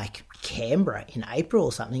now to Canberra in April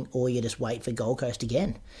or something, or you just wait for Gold Coast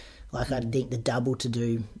again. I think the double to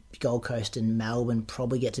do Gold Coast and Melbourne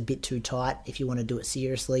probably gets a bit too tight if you want to do it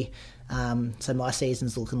seriously. So my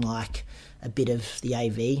season's looking like a bit of the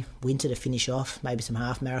AV, winter to finish off, maybe some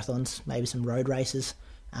half marathons, maybe some road races.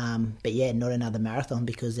 But yeah, not another marathon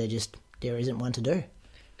because there isn't one to do.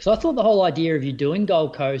 Because I thought the whole idea of you doing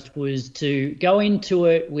Gold Coast was to go into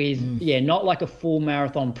it with, not like a full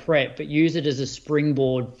marathon prep, but use it as a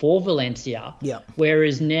springboard for Valencia. Yeah.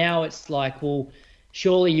 Whereas now it's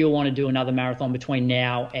surely you'll want to do another marathon between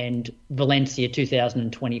now and Valencia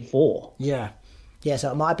 2024. Yeah. Yeah,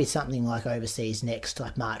 so it might be something like overseas next,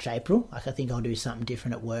 like March, April. Like I think I'll do something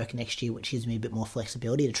different at work next year, which gives me a bit more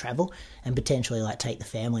flexibility to travel and potentially like take the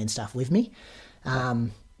family and stuff with me.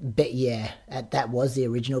 But yeah, that was the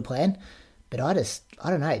original plan. But I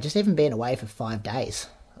don't know, just even being away for 5 days,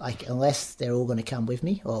 like unless they're all going to come with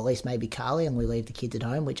me, or at least maybe Carly and we leave the kids at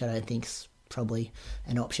home, which I don't think's probably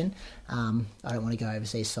an option. I don't want to go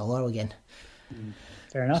overseas solo again.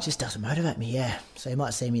 Fair enough. It just doesn't motivate me, yeah. So you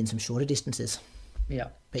might see me in some shorter distances. Yeah.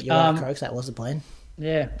 But you're right, Croaks, that was the plan.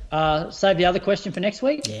 Yeah. Save the other question for next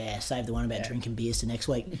week? Yeah, save the one about drinking beers to next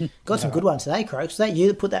week. Got some good ones today, Croaks. Was that you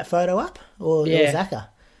that put that photo up? Or Zaka?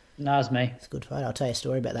 No, it's me. It's a good photo. I'll tell you a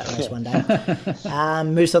story about that race one day.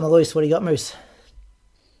 Moose on the loose. What do you got, Moose?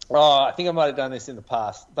 Oh, I think I might have done this in the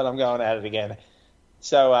past, but I'm going at it again.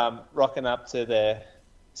 So rocking up to the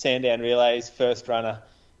Sandown relays, first runner,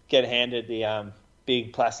 get handed the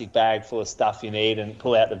big plastic bag full of stuff you need and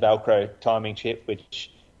pull out the Velcro timing chip,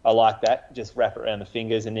 which I like that. Just wrap it around the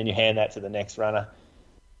fingers and then you hand that to the next runner.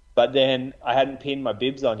 But then I hadn't pinned my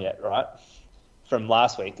bibs on yet, right? From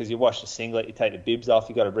last week, because you wash the singlet, you take the bibs off,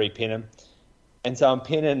 you got to repin them. And so I'm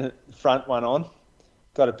pinning the front one on,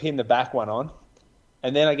 got to pin the back one on.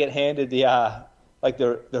 And then I get handed the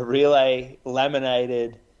relay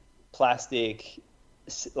laminated plastic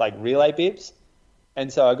like relay bibs,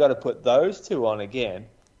 and so I got to put those two on again.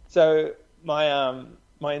 So my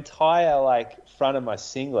my entire like front of my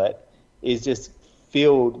singlet is just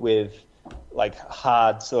filled with like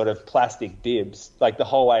hard sort of plastic bibs, like the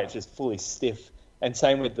whole way it's just fully stiff. And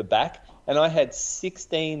same with the back. And I had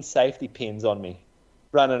 16 safety pins on me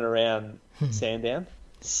running around Sandown.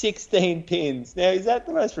 16 pins. Now, is that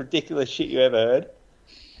the most ridiculous shit you ever heard?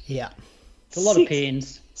 Yeah. It's a lot of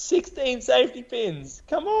pins. 16 safety pins.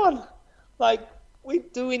 Come on. Like,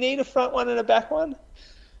 do we need a front one and a back one?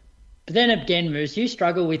 But then again, Moose, you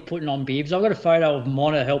struggle with putting on bibs. I've got a photo of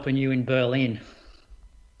Mona helping you in Berlin.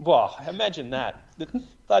 Wow, imagine that. The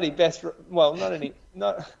bloody best, well,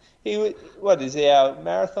 what is he, our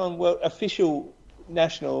marathon world official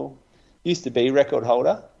national, used to be record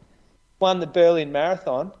holder, won the Berlin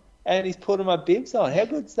Marathon, and he's putting my bibs on. How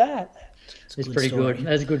good's that? It's pretty good.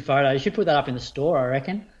 That's a good photo. You should put that up in the store, I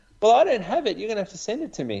reckon. Well, I don't have it. You're going to have to send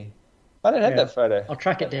it to me. I don't have that photo. I'll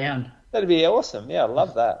track it down. That'd be awesome. Yeah, I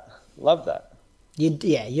love that. Love that.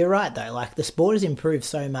 You're right, though. Like, the sport has improved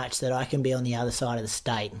so much that I can be on the other side of the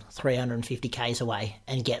state, 350 Ks away,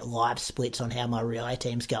 and get live splits on how my relay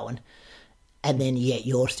team's going. And then,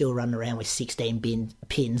 you're still running around with 16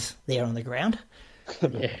 pins there on the ground.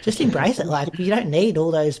 Yeah. Just embrace it. Like, you don't need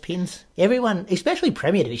all those pins. Everyone, especially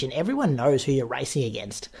Premier Division, everyone knows who you're racing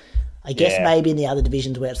against. I guess maybe in the other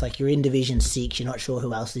divisions where it's like you're in Division 6, you're not sure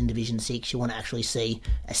who else is in Division 6, you want to actually see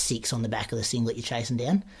a 6 on the back of the singlet you're chasing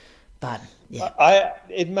down. But, yeah.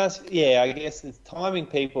 I guess the timing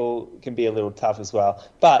people can be a little tough as well.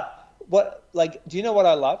 But, do you know what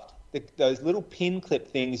I loved? Those little pin clip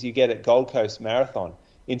things you get at Gold Coast Marathon.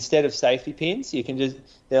 Instead of safety pins, you can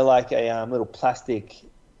they're like a little plastic,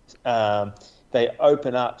 they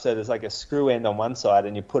open up, so there's like a screw end on one side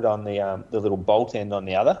and you put on the little bolt end on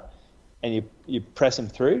the other and you press them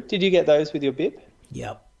through. Did you get those with your bib?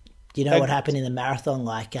 Yep. Do you know what happened in the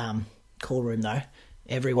marathon, call room though?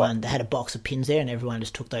 They had a box of pins there and everyone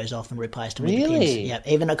just took those off and replaced them with the pins. Yeah,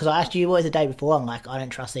 even because I asked you boys the day before, I'm like, I don't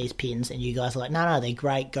trust these pins, and you guys are like, no, they're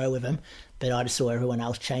great, go with them. But I just saw everyone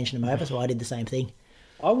else changing them over, so I did the same thing.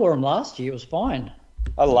 I wore them last year. It was fine.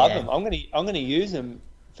 I love them. I'm gonna use them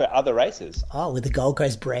for other races. Oh, with the Gold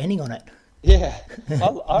Coast branding on it. Yeah, you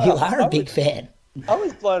are a big fan. I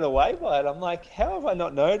was blown away by it. I'm like, how have I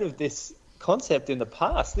not known of this concept in the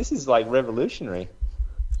past? This is like revolutionary.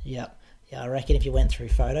 Yep. Yeah, I reckon if you went through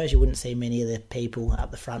photos, you wouldn't see many of the people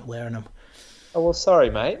up the front wearing them. Oh, well, sorry,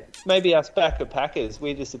 mate. Maybe us back of packers,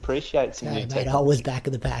 we just appreciate some new tech. I was back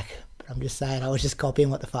of the pack, but I'm just saying I was just copying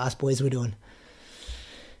what the fast boys were doing.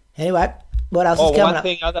 Anyway, what else is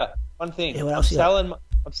coming up? One thing. Yeah, what else I'm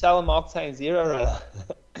selling my Octane Zero runner.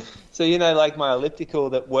 So, like my elliptical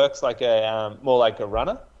that works like more like a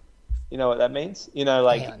runner. You know what that means?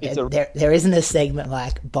 There isn't a segment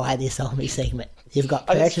like buy this on me segment. You've got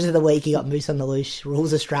purchase of the week, you got Moose on the Loose,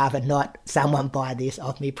 rules of Strava, not someone buy this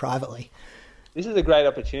off me privately. This is a great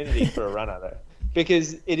opportunity for a runner though,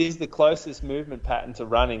 because it is the closest movement pattern to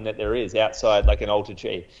running that there is outside like an Ultra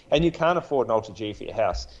G. And you can't afford an Ultra G for your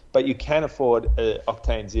house, but you can afford an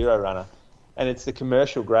Octane Zero runner. And it's the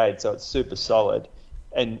commercial grade, so it's super solid.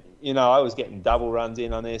 And, I was getting double runs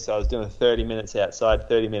in on this. I was doing 30 minutes outside,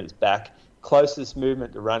 30 minutes back. Closest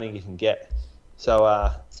movement to running you can get. So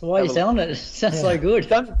why are you selling it? It sounds so good.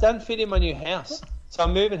 Doesn't fit in my new house. So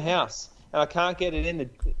I'm moving house, and I can't get it in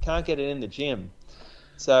the gym.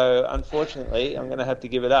 So unfortunately, I'm going to have to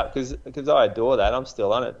give it up because I adore that. I'm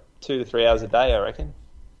still on it 2 to 3 hours a day, I reckon.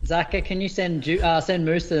 Zaka, can you send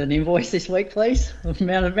Moose an invoice this week, please? The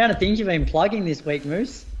amount of things you've been plugging this week,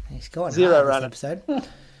 Moose. He's got zero run episode.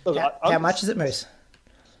 Look, how much is it, Moose?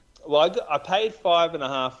 Well, I paid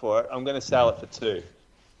 $5.50 for it. I'm going to sell it for $2,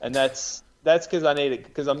 and that's because I need it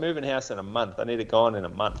because I'm moving house in a month. I need it gone in a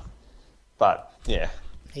month. But yeah,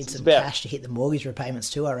 need some cash to hit the mortgage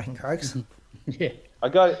repayments too, I reckon, Croaks. Yeah. I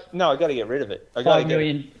got to get rid of it.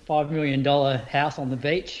 $5 million house on the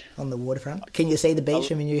beach. On the waterfront. Can you see the beach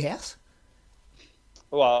from your new house?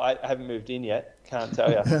 Well, I haven't moved in yet. Can't tell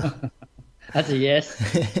you. That's a yes.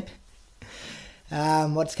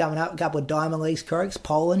 What's coming up? A couple of Diamond Leagues, Croaks.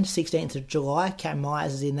 Poland, 16th of July. Cam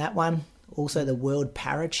Myers is in that one. Also, the World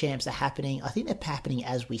Para Champs are happening. I think they're happening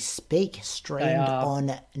as we speak. Streamed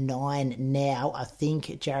on 9 now. I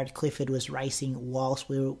think Jared Clifford was racing whilst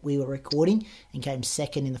we were recording and came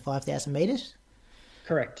second in the 5,000 metres.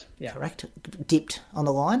 Correct. Yeah. Correct. Dipped on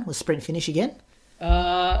the line. Was sprint finish again?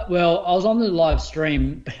 Well, I was on the live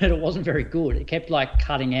stream, but it wasn't very good. It kept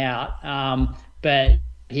cutting out. But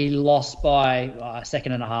he lost by a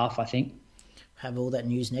second and a half, I think. Have all that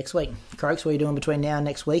news next week. Croaks, what are you doing between now and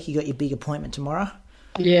next week? You got your big appointment tomorrow?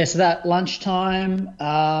 Yeah, so that lunchtime,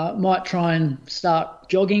 might try and start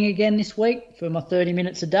jogging again this week for my 30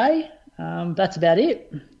 minutes a day. That's about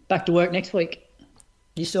it. Back to work next week.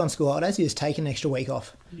 You still on school holidays? You just taking an extra week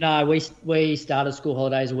off? No, we started school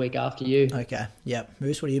holidays a week after you. Okay, yep.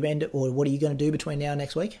 Moose, what are you going to do between now and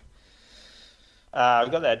next week? I've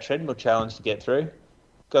got that treadmill challenge to get through.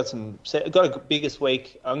 Got a biggest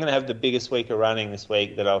week. I'm going to have the biggest week of running this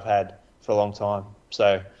week that I've had for a long time.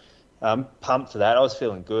 So I'm pumped for that. I was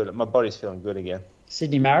feeling good. My body's feeling good again.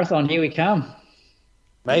 Sydney Marathon, here we come.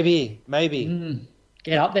 Maybe.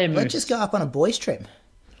 Get up there, Moose. Let's just go up on a boys' trip.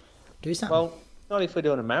 Do something. Well, not if we're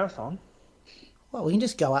doing a marathon. Well, we can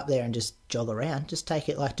just go up there and just jog around. Just take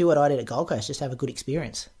it, do what I did at Gold Coast. Just have a good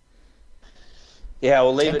experience. Yeah,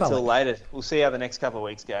 we'll leave it till later. We'll see how the next couple of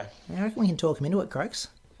weeks go. I reckon we can talk him into it, Croaks.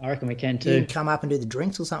 I reckon we can too. You can come up and do the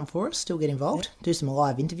drinks or something for us. Still get involved. Do some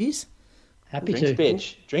live interviews. Happy to.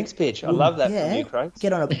 Drinks pitch. I love that from you, Croaks.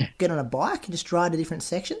 Get on a bike and just ride to different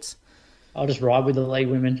sections. I'll just ride with the league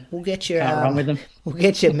women. We'll get your run with them. We'll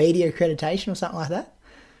get your media accreditation or something like that.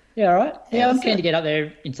 Yeah, all right. Yeah, I'm keen to get up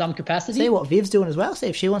there in some capacity. See what Viv's doing as well. See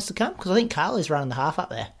if she wants to come because I think Carly's running the half up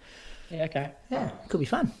there. Yeah, okay. Yeah, could be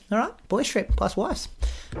fun. All right, boys trip plus wives.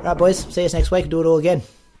 All right, boys. See us next week. Do it all again.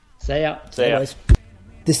 See ya. See ya. Boys.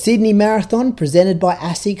 The Sydney Marathon, presented by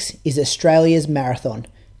ASICS, is Australia's marathon.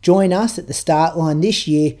 Join us at the start line this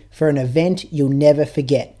year for an event you'll never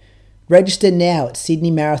forget. Register now at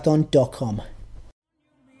sydneymarathon.com.